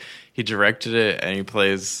screenplay. He directed it and he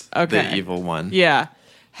plays the evil one. Yeah.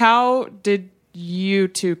 How did you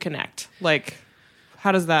two connect? Like,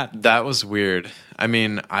 how does that? That was weird. I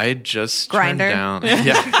mean, I just Grindr. turned down.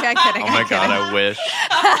 Yeah. I'm kidding. Oh my God, I wish.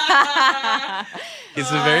 He's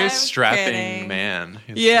a very strapping man.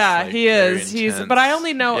 He's he is. But I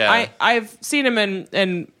only know I've seen him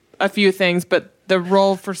in a few things, but the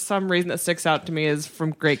role for some reason that sticks out to me is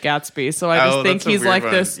from Great Gatsby. So I just think he's like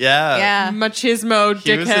one. This machismo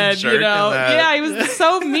dickhead, you know. Yeah, he was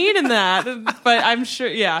so mean in that. But I'm sure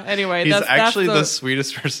anyway, he's actually the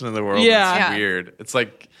sweetest person in the world. It's weird. It's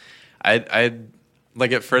like I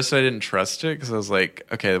like at first I didn't trust it because I was like,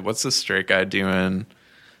 okay, what's this straight guy doing?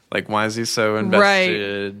 Like, why is he so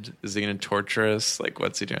invested? Right. Is he going to torture us? Like,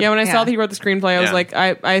 what's he doing? Yeah, when I saw that he wrote the screenplay, I was like,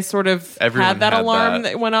 I sort of had that alarm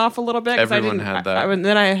that went off a little bit. Everyone had that. And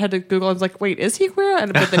then I had to Google. I was like, wait, is he queer?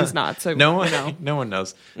 But then he's not. So no one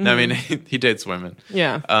knows. Mm-hmm. No, I mean, he dates women.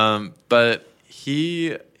 Yeah. But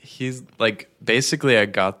he's like, basically, I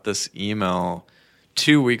got this email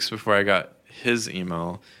 2 weeks before I got his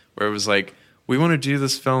email where it was like, we want to do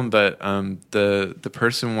this film, but the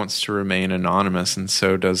person wants to remain anonymous, and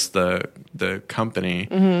so does the company.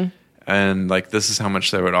 Mm-hmm. And like, this is how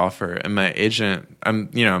much they would offer. And my agent, I'm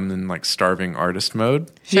in like starving artist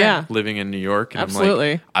mode. Yeah, living in New York. And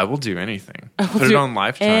absolutely, I'm like, I will do anything. Put it on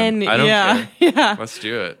Lifetime. I don't care. Yeah, let's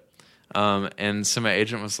do it. And so my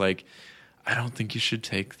agent was like, I don't think you should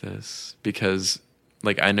take this because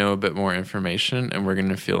like I know a bit more information, and we're going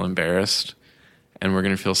to feel embarrassed. And we're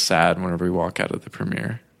going to feel sad whenever we walk out of the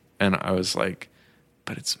premiere. And I was like,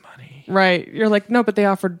 but it's money. Like, you're like, no, but they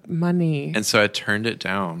offered money. And so I turned it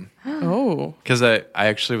down. Oh. Because I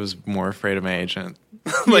actually was more afraid of my agent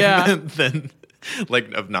than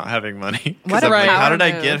like of not having money. What like, how did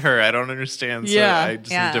I get her? I don't understand. So I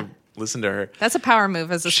just need to listen to her. That's a power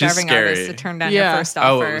move as a starving artist to turn down your first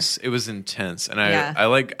offer. Oh, it was intense. And I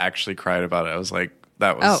like actually cried about it. I was like,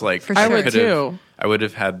 that was like, for sure. I would too. I would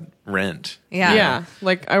have had rent. Yeah.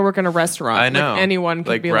 Like I work in a resturant. I know. Like anyone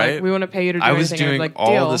could be like, we want to pay you to do anything. I was doing like,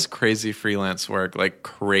 all this crazy freelance work, like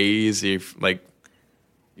crazy, like,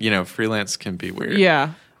 freelance can be weird.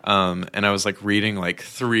 Yeah. And I was like reading like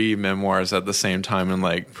 3 memoirs at the same time and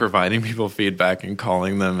like providing people feedback and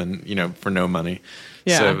calling them and, for no money.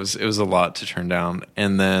 Yeah. So it was a lot to turn down.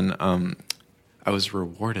 And then, I was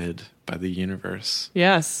rewarded by the universe.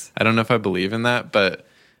 Yes. I don't know if I believe in that, but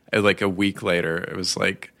like a week later, it was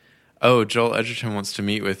like, oh, Joel Edgerton wants to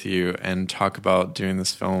meet with you and talk about doing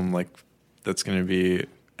this film like that's going to be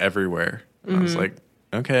everywhere. And I was like,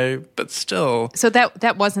 okay, but still. So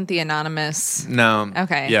that wasn't the anonymous. No.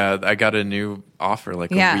 Okay. Yeah, I got a new offer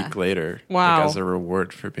like a week later. Wow. Like, as a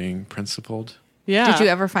reward for being principled. Yeah. Did you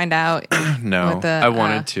ever find out? No, I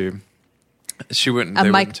wanted to. She wouldn't. A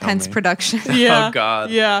Mike Pence production. Yeah. Oh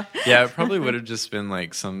God. Yeah. Yeah. It probably would have just been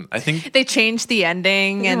like I think they changed the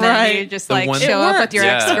ending, and then you just show up with your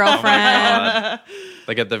ex-girlfriend.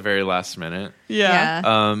 Like at the very last minute.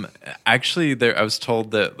 Yeah. Actually, I was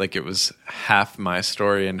told that like it was half my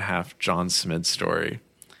story and half John Smith's story,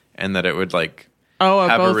 and that it would like.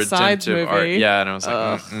 Have both a redemptive sides movie. arc. Yeah, and I was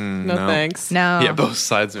like, no thanks. No. Yeah, both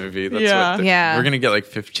sides movie. That's we're gonna get like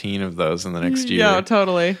 15 of those in the next year. Yeah,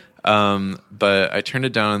 totally. But I turned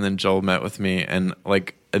it down, and then Joel met with me, and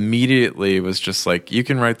like immediately was just like, "You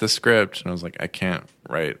can write the script," and I was like, "I can't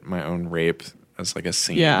write my own rape as like a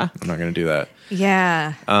scene. Yeah, I'm not gonna do that."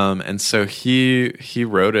 Yeah. And so he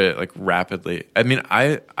wrote it like rapidly. I mean,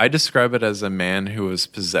 I describe it as a man who was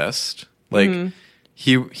possessed, like.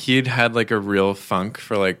 He'd had like a real funk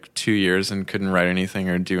for like 2 years and couldn't write anything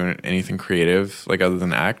or do anything creative, like other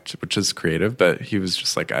than act, which is creative. But he was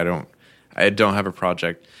just like, I don't have a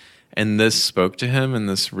project. And this spoke to him in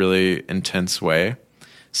this really intense way.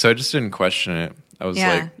 So I just didn't question it. I was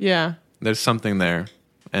like, yeah, there's something there,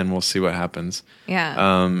 and we'll see what happens.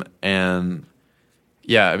 Yeah. And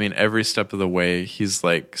yeah, I mean, every step of the way, he's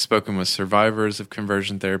like spoken with survivors of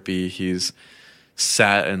conversion therapy. He's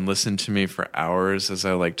sat and listened to me for hours as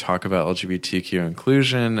I like talk about LGBTQ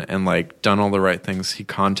inclusion and like done all the right things. He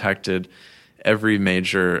contacted every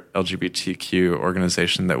major LGBTQ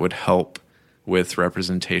organization that would help with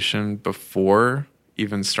representation before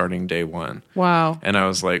even starting day one. Wow. And I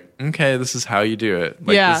was like, okay, this is how you do it.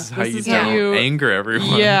 Like, this is how you don't anger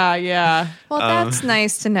everyone. Yeah, yeah. Well, that's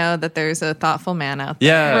nice to know that there's a thoughtful man out there.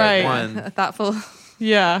 Yeah, right. One. A thoughtful.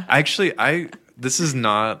 Yeah. Actually, this is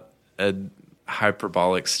not a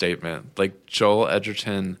hyperbolic statement. Like, Joel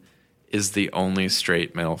Edgerton is the only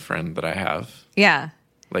straight male friend that I have. Yeah.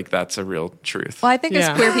 Like, that's a real truth. Well, I think as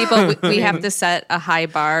queer people, we have to set a high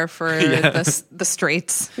bar for the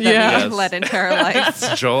straights that we let into our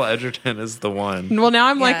lives. Joel Edgerton is the one. Well, now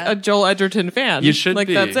I'm like a Joel Edgerton fan. You should like,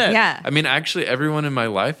 be. That's it. Yeah. I mean, actually, everyone in my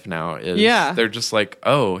life now is. Yeah. They're just like,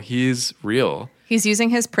 oh, he's real. He's using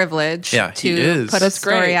his privilege to put a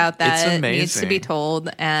story out that needs to be told,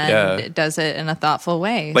 and does it in a thoughtful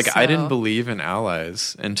way. Like, I didn't believe in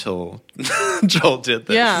allies until Joel did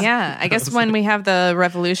this. Yeah. I guess when we have the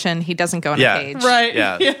revolution, he doesn't go on a page. Right.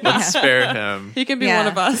 Yeah. Let's spare him. He can be one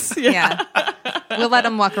of us. Yeah. We'll let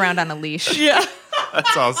him walk around on a leash. Yeah.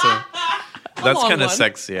 That's awesome. That's kind of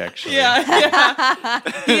sexy, actually. Yeah.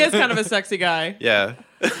 He is kind of a sexy guy. Yeah.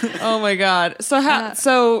 Oh my God.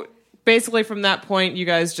 So basically from that point, you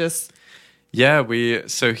guys just... Yeah,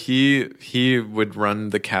 he would run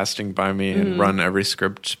the casting by me and run every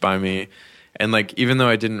script by me. And like, even though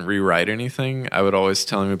I didn't rewrite anything, I would always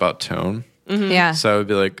tell him about tone. Mm-hmm. Yeah. So I would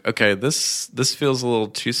be like, okay, this feels a little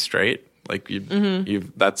too straight. Like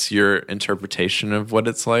that's your interpretation of what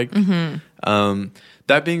it's like. Mm-hmm.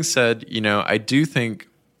 That being said,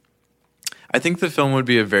 I think the film would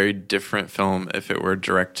be a very different film if it were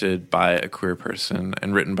directed by a queer person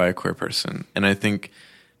and written by a queer person. And I think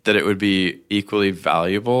that it would be equally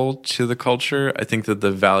valuable to the culture. I think that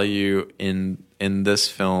the value in this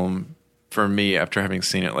film, for me, after having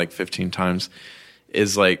seen it like 15 times,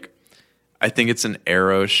 is like, I think it's an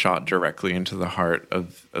arrow shot directly into the heart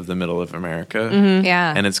of the middle of America. Mm-hmm.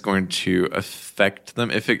 Yeah. And it's going to affect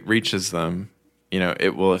them. If it reaches them,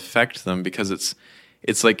 it will affect them because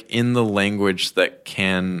it's like in the language that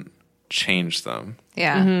can change them.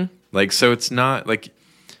 Yeah. Mm-hmm. Like, so it's not like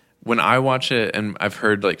when I watch it, and I've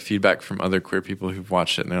heard like feedback from other queer people who've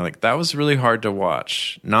watched it, and they're like, that was really hard to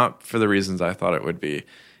watch. Not for the reasons I thought it would be.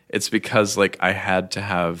 It's because like I had to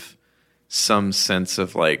have some sense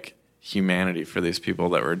of like humanity for these people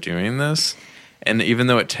that were doing this. And even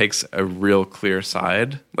though it takes a real clear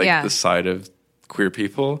side, like the side of queer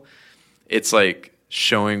people, it's like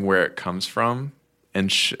showing where it comes from.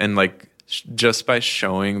 And like just by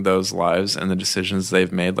showing those lives and the decisions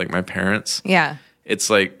they've made, like my parents, it's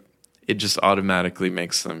like it just automatically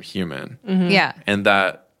makes them human. Mm-hmm. Yeah, and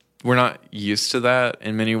that we're not used to that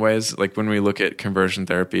in many ways. Like when we look at conversion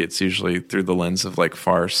therapy, it's usually through the lens of like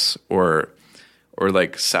farce or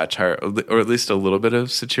like satire, or at least a little bit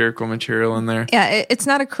of satirical material in there. Yeah, it's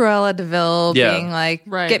not a Cruella de Vil being like,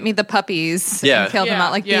 get me the puppies and kill them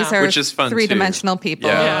out. Like these are which is fun three-dimensional people.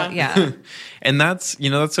 Yeah. And that's,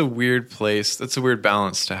 that's a weird place. That's a weird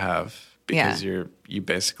balance to have because you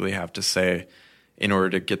basically have to say, in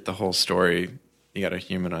order to get the whole story, you got to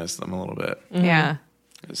humanize them a little bit. Mm-hmm. Yeah.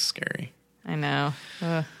 It's scary. I know.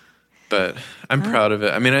 Ugh. But I'm proud of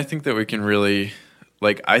it. I mean, I think that we can really,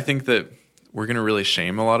 I think that we're going to really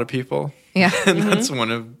shame a lot of people. Yeah. And that's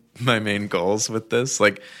one of my main goals with this.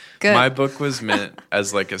 Like, good. My book was meant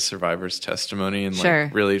as like a survivor's testimony, and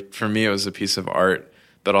like really for me it was a piece of art,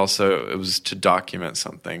 but also it was to document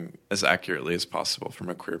something as accurately as possible from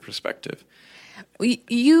a queer perspective.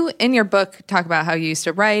 You, in your book, talk about how you used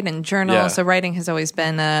to write and journal, so writing has always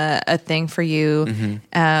been a thing for you.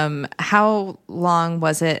 Mm-hmm. How long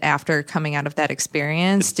was it after coming out of that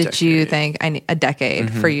experience? Did you think, a decade,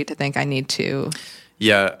 mm-hmm. for you to think I need to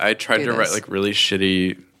I tried to write like really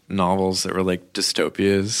shitty novels that were like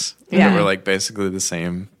dystopias that were like basically the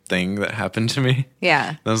same thing that happened to me. Yeah.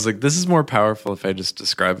 And I was like, this is more powerful if I just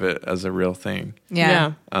describe it as a real thing.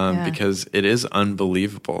 Yeah. Because it is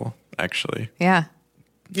unbelievable. Actually. Yeah.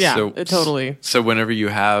 Yeah, totally. So whenever you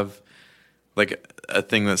have like a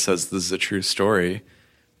thing that says this is a true story,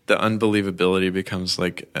 the unbelievability becomes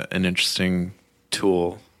like an interesting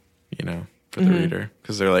tool, you know, for the mm-hmm. reader.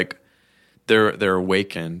 Because they're like, they're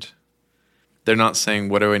awakened. They're not saying,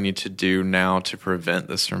 what do I need to do now to prevent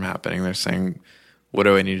this from happening? They're saying, what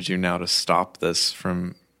do I need to do now to stop this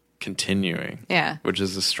from continuing? Yeah. Which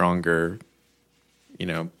is a stronger, you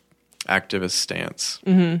know, activist stance.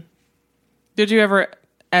 Mm-hmm. Did you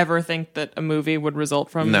ever think that a movie would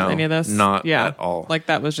result from any of this? Not at all. Like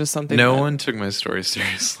that was just something. No one took my story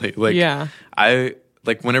seriously. Like, I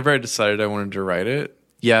like whenever I decided I wanted to write it.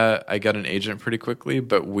 Yeah, I got an agent pretty quickly,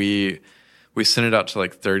 but we sent it out to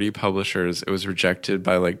like 30 publishers. It was rejected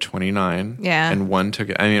by like 29. Yeah, and one took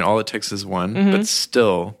it. I mean, all it takes is one, mm-hmm. but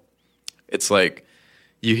still, it's like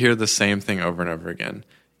you hear the same thing over and over again.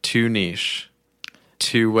 Too niche,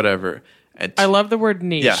 too whatever. I love the word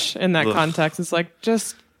niche in that context. It's like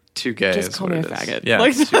just too gay. Just call me a faggot. Yeah,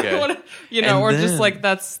 like, too gay. You know, or just like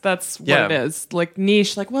that's what it is. Like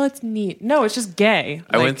niche. Like, well, it's neat. No, it's just gay.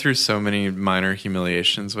 I went through so many minor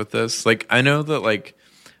humiliations with this. Like, I know that like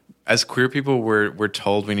as queer people, we're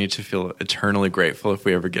told we need to feel eternally grateful if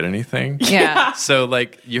we ever get anything. Yeah. So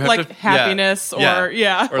like you have like to happiness or like,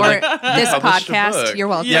 this podcast. You're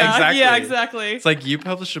welcome. Yeah, exactly. Yeah, exactly. It's like you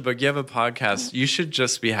publish a book, you have a podcast. You should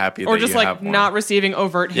just be happy. Or that just you like have one. not receiving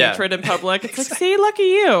overt hatred in public. It's like, see, lucky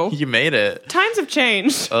you. You made it. Times have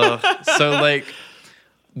changed. So like.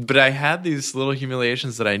 But I had these little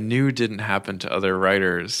humiliations that I knew didn't happen to other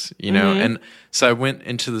writers, you know? Mm-hmm. And so I went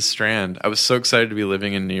into the Strand. I was so excited to be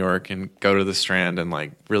living in New York and go to the Strand and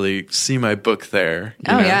like really see my book there.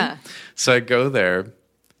 You know? Yeah. So I go there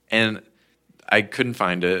and I couldn't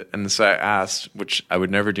find it. And so I asked, which I would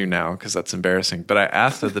never do now because that's embarrassing. But I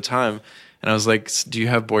asked at the time and I was like, do you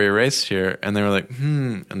have Boy Erased here? And they were like,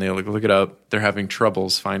 And they look it up. They're having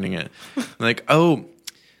troubles finding it. I'm like, oh,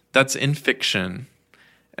 that's in fiction.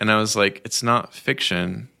 And I was like, it's not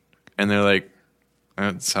fiction. And they're like,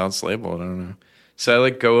 it's how it's labeled. I don't know. So I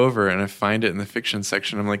like go over and I find it in the fiction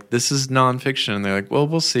section. I'm like, this is nonfiction. And they're like, well,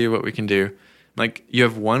 we'll see what we can do. I'm like, you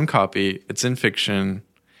have one copy. It's in fiction.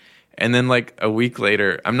 And then like a week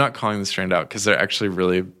later, I'm not calling the Strand out because they're actually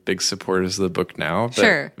really big supporters of the book now. But,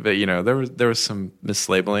 sure. But you know, there was some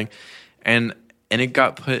mislabeling. And it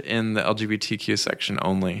got put in the LGBTQ section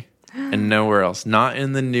only. And nowhere else. Not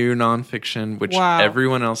in the new nonfiction, which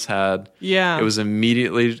everyone else had. Yeah. It was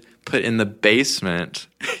immediately put in the basement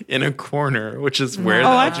in a corner, which is where the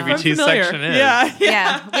LGBT section is.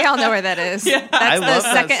 Yeah. We all know where that is. Yeah. That's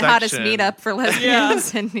the second hottest meetup for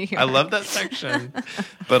lesbians in New York. I love that section.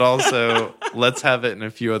 But also, let's have it in a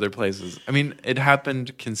few other places. I mean, it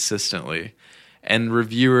happened consistently. And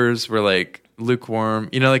reviewers were like lukewarm.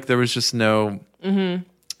 You know, like there was just no,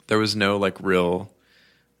 there was no like real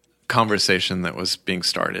conversation that was being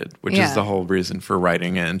started, which is the whole reason for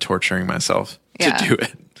writing it and torturing myself to do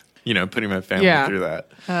it. You know, putting my family through that.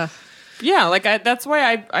 Like that's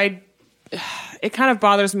why I it kind of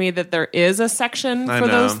bothers me that there is a section for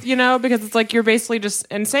those, you know, because it's like you're basically just,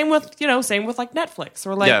 and same with like Netflix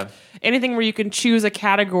or like anything where you can choose a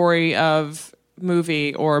category of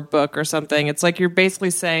movie or book or something. It's like you're basically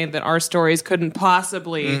saying that our stories couldn't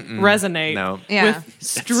possibly resonate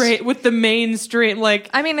with the mainstream. Like,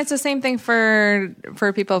 I mean, it's the same thing for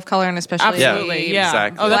people of color and especially absolutely,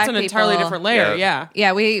 exactly. Oh, that's an entirely different layer.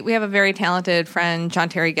 Yeah. We have a very talented friend, John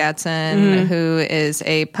Terry Gatson, who is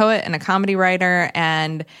a poet and a comedy writer,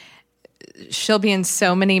 and she'll be in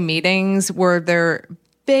so many meetings where they're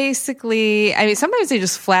basically, I mean, sometimes they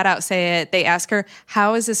just flat out say it. They ask her,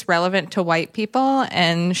 how is this relevant to white people?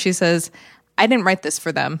 And she says, I didn't write this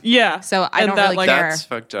for them. Yeah. So I don't really care. That's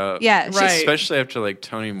fucked up. Yeah. Right. Especially after like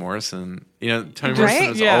Toni Morrison. You know, Toni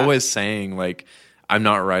Morrison is always saying like, I'm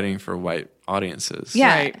not writing for white audiences.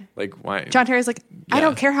 Yeah. Right. Like why? John Terry's like, I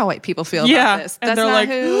don't care how white people feel about this. That's and they're not like,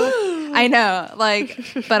 who. I know,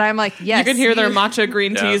 but I'm like, yes. You can hear their matcha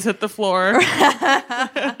green teas hit the floor.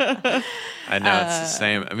 I know, it's the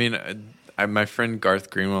same. I mean, my friend Garth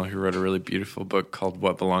Greenwell, who wrote a really beautiful book called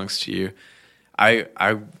What Belongs to You,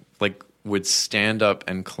 I would stand up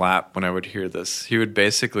and clap when I would hear this. He would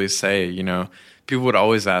basically say, people would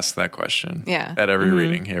always ask that question at every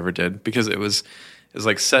reading he ever did, because it was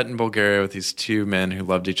like set in Bulgaria with these two men who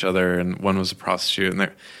loved each other, and one was a prostitute,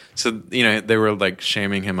 and they were like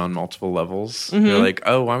shaming him on multiple levels. They're like,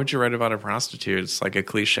 oh, why would you write about a prostitute? It's like a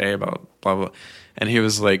cliche about blah blah. And he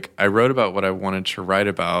was like, I wrote about what I wanted to write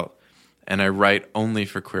about, and I write only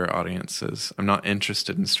for queer audiences. I'm not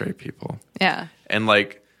interested in straight people. Yeah. And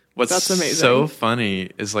what's so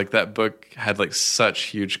funny is that book had such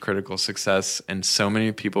huge critical success, and so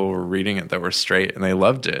many people were reading it that were straight, and they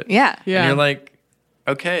loved it. Yeah. And you're like,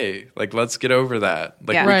 okay, let's get over that.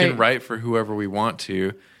 We can write for whoever we want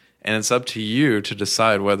to, and it's up to you to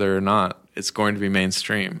decide whether or not it's going to be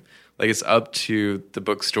mainstream. It's up to the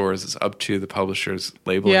bookstores, it's up to the publishers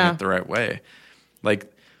labeling it the right way.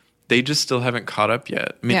 They just still haven't caught up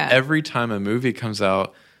yet. I mean, every time a movie comes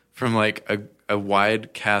out from a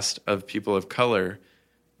wide cast of people of color,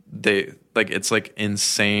 it's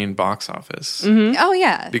insane box office. Mm-hmm. Oh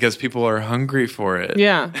yeah, because people are hungry for it.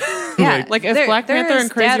 Yeah, yeah. If Black Panther and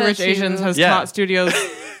Crazy Rich Asians has taught studios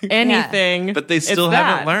anything, but they still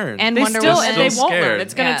haven't learned, and they won't learn.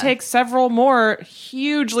 It's going to take several more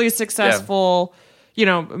hugely successful,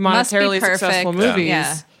 monetarily successful movies.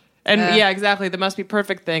 Yeah. And exactly. The must be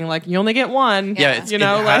perfect thing. You only get one. Yeah, it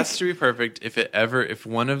has to be perfect. If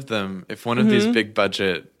one of these big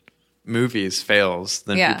budget movies fails,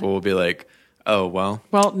 then people will be like, oh well,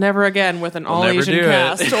 never again with an all Asian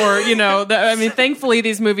cast, or thankfully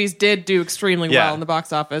these movies did do extremely well in the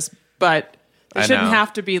box office, but they shouldn't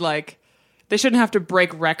have to be they shouldn't have to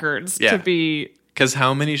break records to be. Because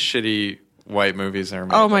how many shitty white movies are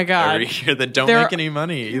made every year that don't make any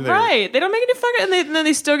money either. Right. They don't make any fucking... And then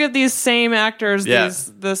they still get these same actors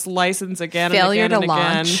this license again Failure and again to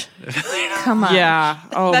and launch. again. Come on. Yeah.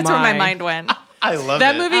 Oh, that's where my mind went. I love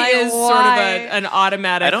that movie is sort of an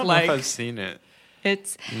automatic... I don't know if I've seen it.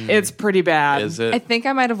 It's pretty bad. Is it? I think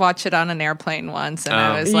I might have watched it on an airplane once, and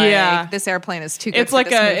I was like, this airplane is too good for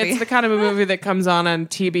this movie. It's the kind of a movie that comes on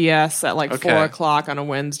TBS at 4 o'clock on a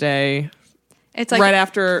Wednesday. It's right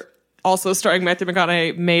after... Also starring Matthew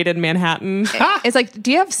McConaughey, Made in Manhattan. It's do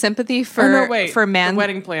you have sympathy for The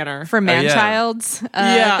Wedding Planner, for man-childs? This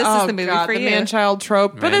is the movie for you. The man-child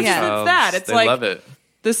trope. But it's that. It's love it.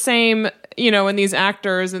 The same, in these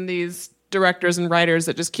actors and these directors and writers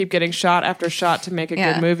that just keep getting shot after shot to make a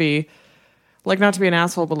good movie. Not to be an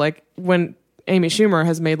asshole, but when Amy Schumer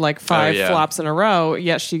has made 5 flops in a row,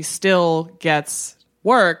 yet she still gets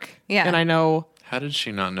work. Yeah. And I know... How did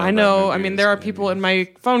she not know? I know. I mean, there are people in my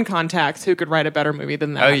phone contacts who could write a better movie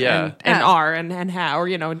than that. Oh yeah, and how,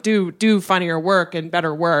 or do funnier work and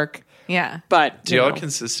better work. Yeah. But do y'all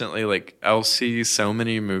consistently I'll see so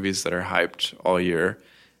many movies that are hyped all year,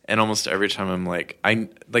 and almost every time I'm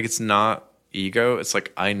it's not ego. It's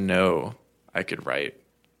I know I could write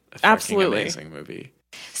a fucking amazing movie.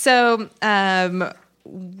 So,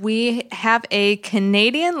 we have a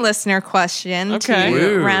Canadian listener question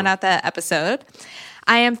to round out the episode.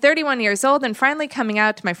 I am 31 years old and finally coming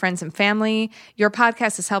out to my friends and family. Your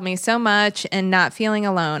podcast has helped me so much and not feeling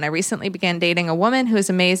alone. I recently began dating a woman who is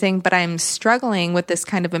amazing, but I'm struggling with this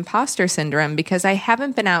kind of imposter syndrome because I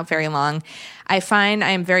haven't been out very long. I find I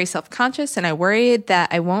am very self-conscious and I worry that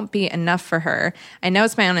I won't be enough for her. I know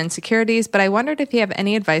it's my own insecurities, but I wondered if you have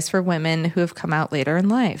any advice for women who have come out later in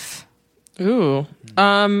life. Ooh.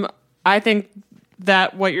 I think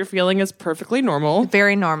that what you're feeling is perfectly normal.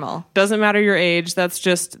 Very normal. Doesn't matter your age.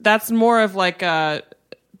 That's more of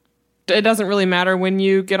it doesn't really matter when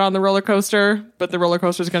you get on the roller coaster, but the roller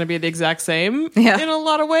coaster is going to be the exact same in a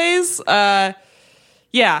lot of ways. I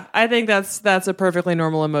think that's a perfectly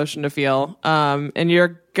normal emotion to feel. And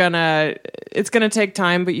it's gonna take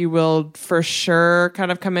time, but you will for sure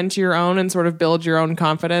kind of come into your own and sort of build your own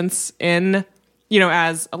confidence in,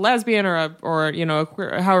 as a lesbian or a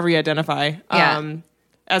queer, however you identify,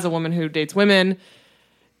 as a woman who dates women.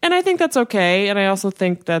 And I think that's okay. And I also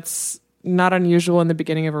think that's not unusual in the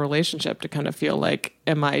beginning of a relationship to kind of feel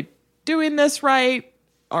am I doing this right?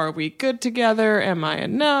 Are we good together? Am I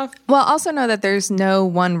enough? Well, also know that there's no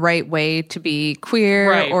one right way to be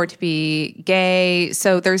queer or to be gay.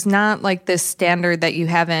 So there's not this standard that you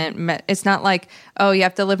haven't met. It's not you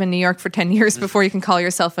have to live in New York for 10 years before you can call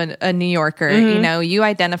yourself a New Yorker. Mm-hmm. You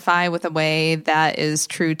identify with a way that is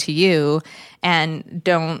true to you and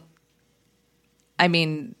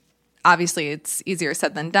obviously it's easier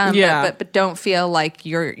said than done, but don't feel like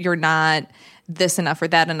you're not this enough or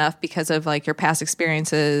that enough because of like your past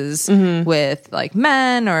experiences with like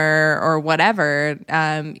men or whatever.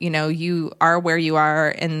 You are where you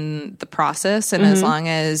are in the process, and as long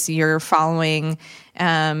as you're following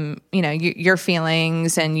your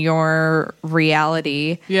feelings and your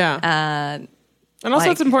reality, and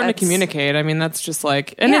also it's important to communicate. I mean, that's just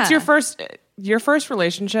like, and it's your first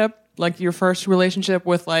relationship. Like your first relationship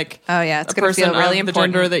with like it's going to feel really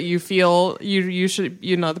important. The gender that you feel you should,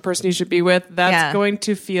 the person you should be with, that's going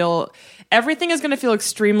to feel, everything is going to feel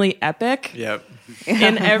extremely epic. Yep.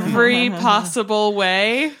 In every possible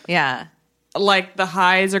way. Yeah. Like the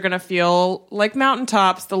highs are going to feel like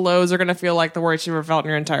mountaintops, the lows are going to feel like the worst you've ever felt in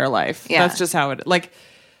your entire life. Yeah. That's just how it, like,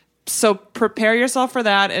 so prepare yourself for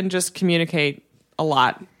that and just communicate a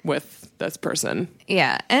lot with this person.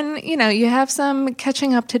 Yeah. And, you have some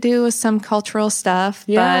catching up to do with some cultural stuff,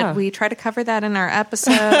 but we try to cover that in our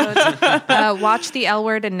episode. Watch the L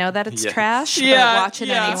Word and know that it's trash, but watch it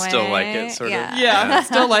anyway. Still like it, sort of. Yeah,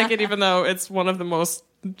 still like it, even though it's one of the most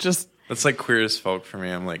just... It's like Queer as Folk for me.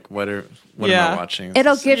 I'm like, what am I watching?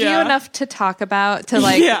 It'll give you enough to talk about to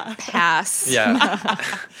like pass. Yeah.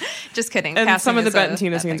 Just kidding. And some of the Bet and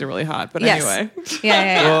Tina scenes are really hot, but anyway.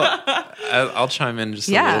 Yeah. Well, I'll chime in just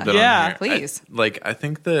a little bit on here. Please. I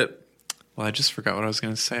think that, I just forgot what I was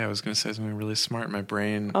going to say. I was going to say something really smart. My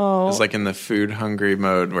brain is like in the food hungry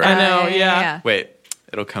mode where I know, yeah. Wait,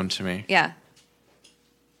 it'll come to me. Yeah.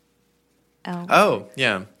 Oh,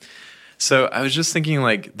 yeah. So I was just thinking,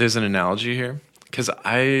 like, there's an analogy here because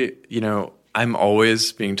I'm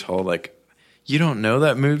always being told, like, you don't know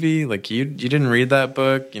that movie, like you didn't read that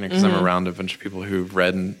book, because I'm around a bunch of people who've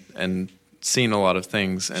read and seen a lot of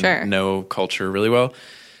things and know culture really well.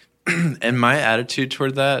 And my attitude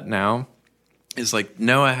toward that now is like,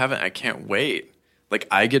 no, I haven't. I can't wait. Like,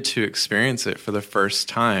 I get to experience it for the first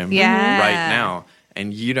time right now,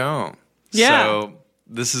 and you don't. Yeah. So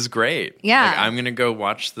this is great. Yeah. Like, I'm going to go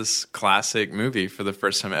watch this classic movie for the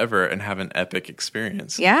first time ever and have an epic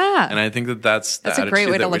experience. Yeah. And I think that's the a great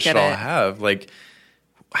way to that we look should at all it. have. Like,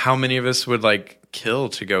 how many of us would like kill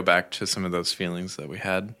to go back to some of those feelings that we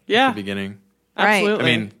had at the beginning? Absolutely.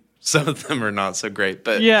 I mean, some of them are not so great,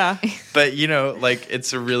 but but like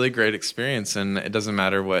it's a really great experience, and it doesn't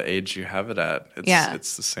matter what age you have it at.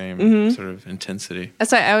 It's the same sort of intensity.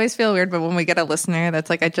 That's why I always feel weird, but when we get a listener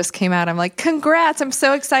that's like, I just came out, I'm like, congrats, I'm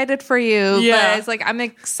so excited for you. Yeah. But it's like, I'm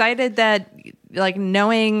excited that like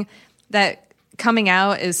knowing that coming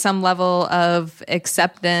out is some level of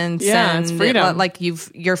acceptance and it's freedom. Like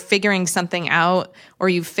you're figuring something out, or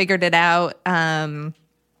you've figured it out.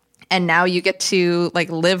 And now you get to like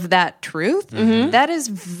live that truth. That is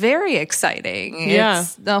very exciting. Yeah.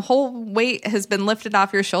 The whole weight has been lifted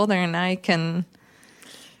off your shoulder, and I can.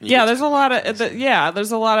 There's a lot of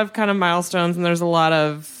there's a lot of kind of milestones, and there's a lot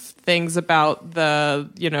of things about the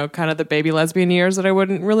kind of the baby lesbian years that I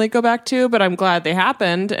wouldn't really go back to, but I'm glad they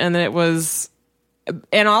happened, and it was,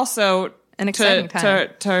 and also an exciting time.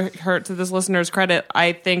 To this listener's credit,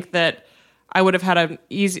 I think that I would have had an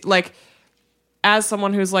easy, like, as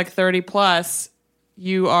someone who's like 30 plus,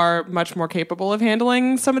 you are much more capable of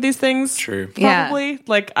handling some of these things. True. Probably.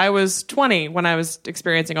 Like, I was 20 when I was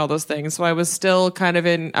experiencing all those things. So I was still kind of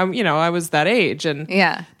in, I was that age, and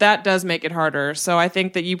that does make it harder. So I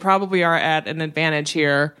think that you probably are at an advantage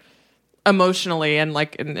here emotionally, and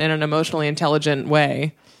like in an emotionally intelligent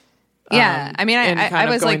way. Yeah, I mean, I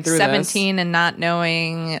was like 17 and not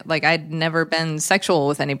knowing, like, I'd never been sexual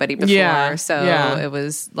with anybody before, so it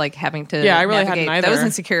was like having to I really navigate hadn't those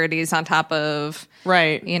insecurities on top of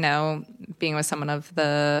being with someone of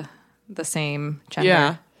the same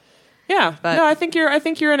gender. Yeah, but no, I think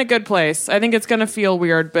you're in a good place. I think it's gonna feel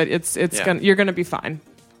weird, but you're gonna be fine.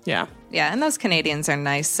 Yeah, and those Canadians are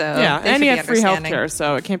nice, so and you have free healthcare,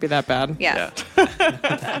 so it can't be that bad. Yeah.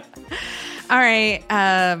 All right.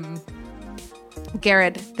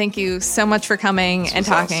 Garrett, thank you so much for coming and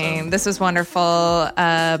talking. Awesome. This was wonderful.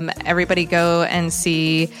 Everybody go and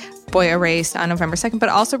see Boy Erased on November 2nd, but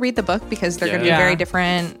also read the book, because they're going to be very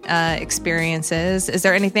different experiences. Is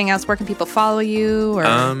there anything else? Where can people follow you? Or?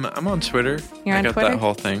 I'm on Twitter. You're on Twitter? That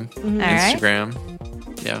whole thing. Instagram. Right.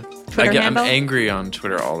 Yeah. I'm angry on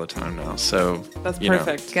Twitter all the time now, so that's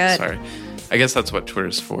perfect. Good. Sorry. I guess that's what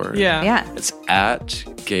Twitter's for. Yeah. It's at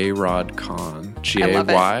GayRodCon.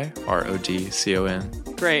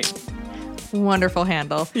 GayRodCon. Great. Wonderful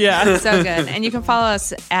handle. Yeah. So good. And you can follow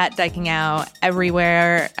us at Dyking Out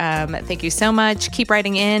everywhere. Thank you so much. Keep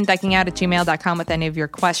writing in, dykingout@gmail.com with any of your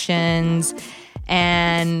questions.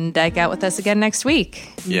 And dyke out with us again next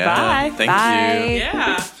week. Yeah. Bye. Thank Bye. you.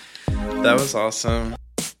 Yeah. That was awesome.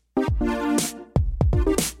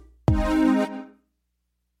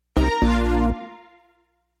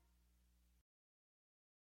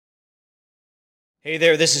 Hey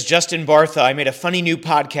there, this is Justin Bartha. I made a funny new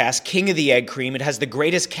podcast, King of the Egg Cream. It has the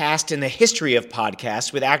greatest cast in the history of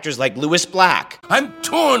podcasts with actors like Louis Black. I'm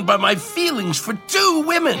torn by my feelings for two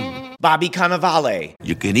women. Bobby Cannavale.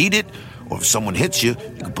 You can eat it, or if someone hits you,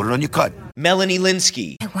 you can put it on your cut. Melanie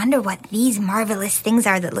Linsky. I wonder what these marvelous things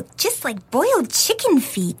are that look just like boiled chicken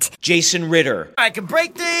feet. Jason Ritter. I can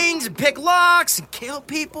break things and pick locks and kill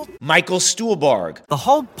people. Michael Stuhlbarg. The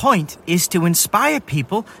whole point is to inspire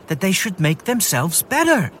people that they should make themselves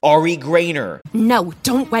better. Ari Grainer. No,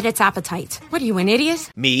 don't whet its appetite. What are you, an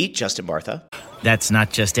idiot? Me, Justin Bartha. That's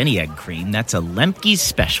not just any egg cream, that's a Lemke's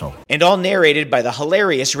special. And all narrated by the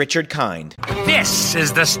hilarious Richard Kind. This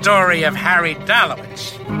is the story of Harry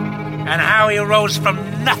Dalowitz and how he rose from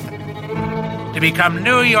nothing to become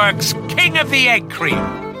New York's King of the Egg Cream.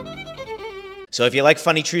 So if you like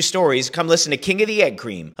funny true stories, come listen to King of the Egg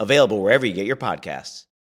Cream, available wherever you get your podcasts.